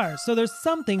horror stars. So there's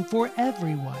something for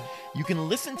everyone. You can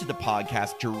listen to the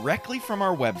podcast directly from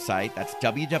our website. That's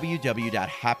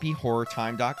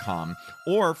www.happyhorrortime.com,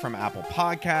 or from Apple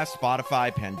Podcasts,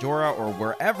 Spotify, Pandora, or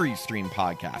wherever you stream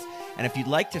podcasts. And if you'd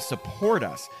like to support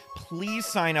us, please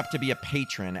sign up to be a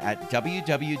patron at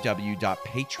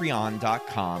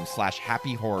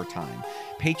www.patreon.com/happyhorrortime.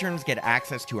 Patrons get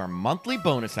access to our monthly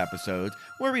bonus episodes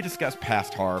where we discuss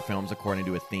past horror films according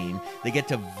to a theme. They get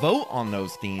to vote on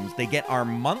those themes. They get our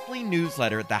monthly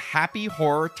newsletter, The Happy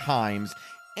Horror Times,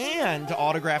 and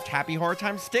autographed Happy Horror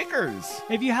Time stickers.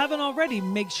 If you haven't already,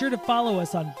 make sure to follow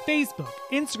us on Facebook,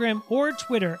 Instagram, or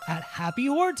Twitter at Happy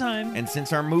Horror Time. And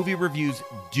since our movie reviews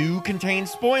do contain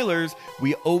spoilers,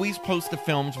 we always post the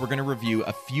films we're going to review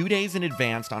a few days in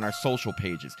advance on our social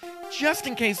pages, just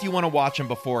in case you want to watch them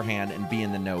beforehand and be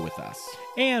in the know with us.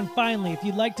 And finally, if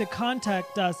you'd like to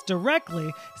contact us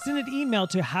directly, send an email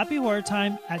to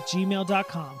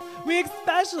happyhorrortime@gmail.com. We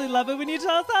especially love it when you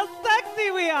tell us how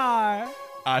sexy we are.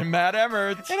 I'm Matt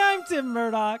Emmert. And I'm Tim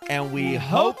Murdoch. And we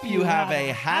hope you have a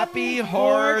happy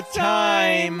horror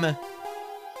time.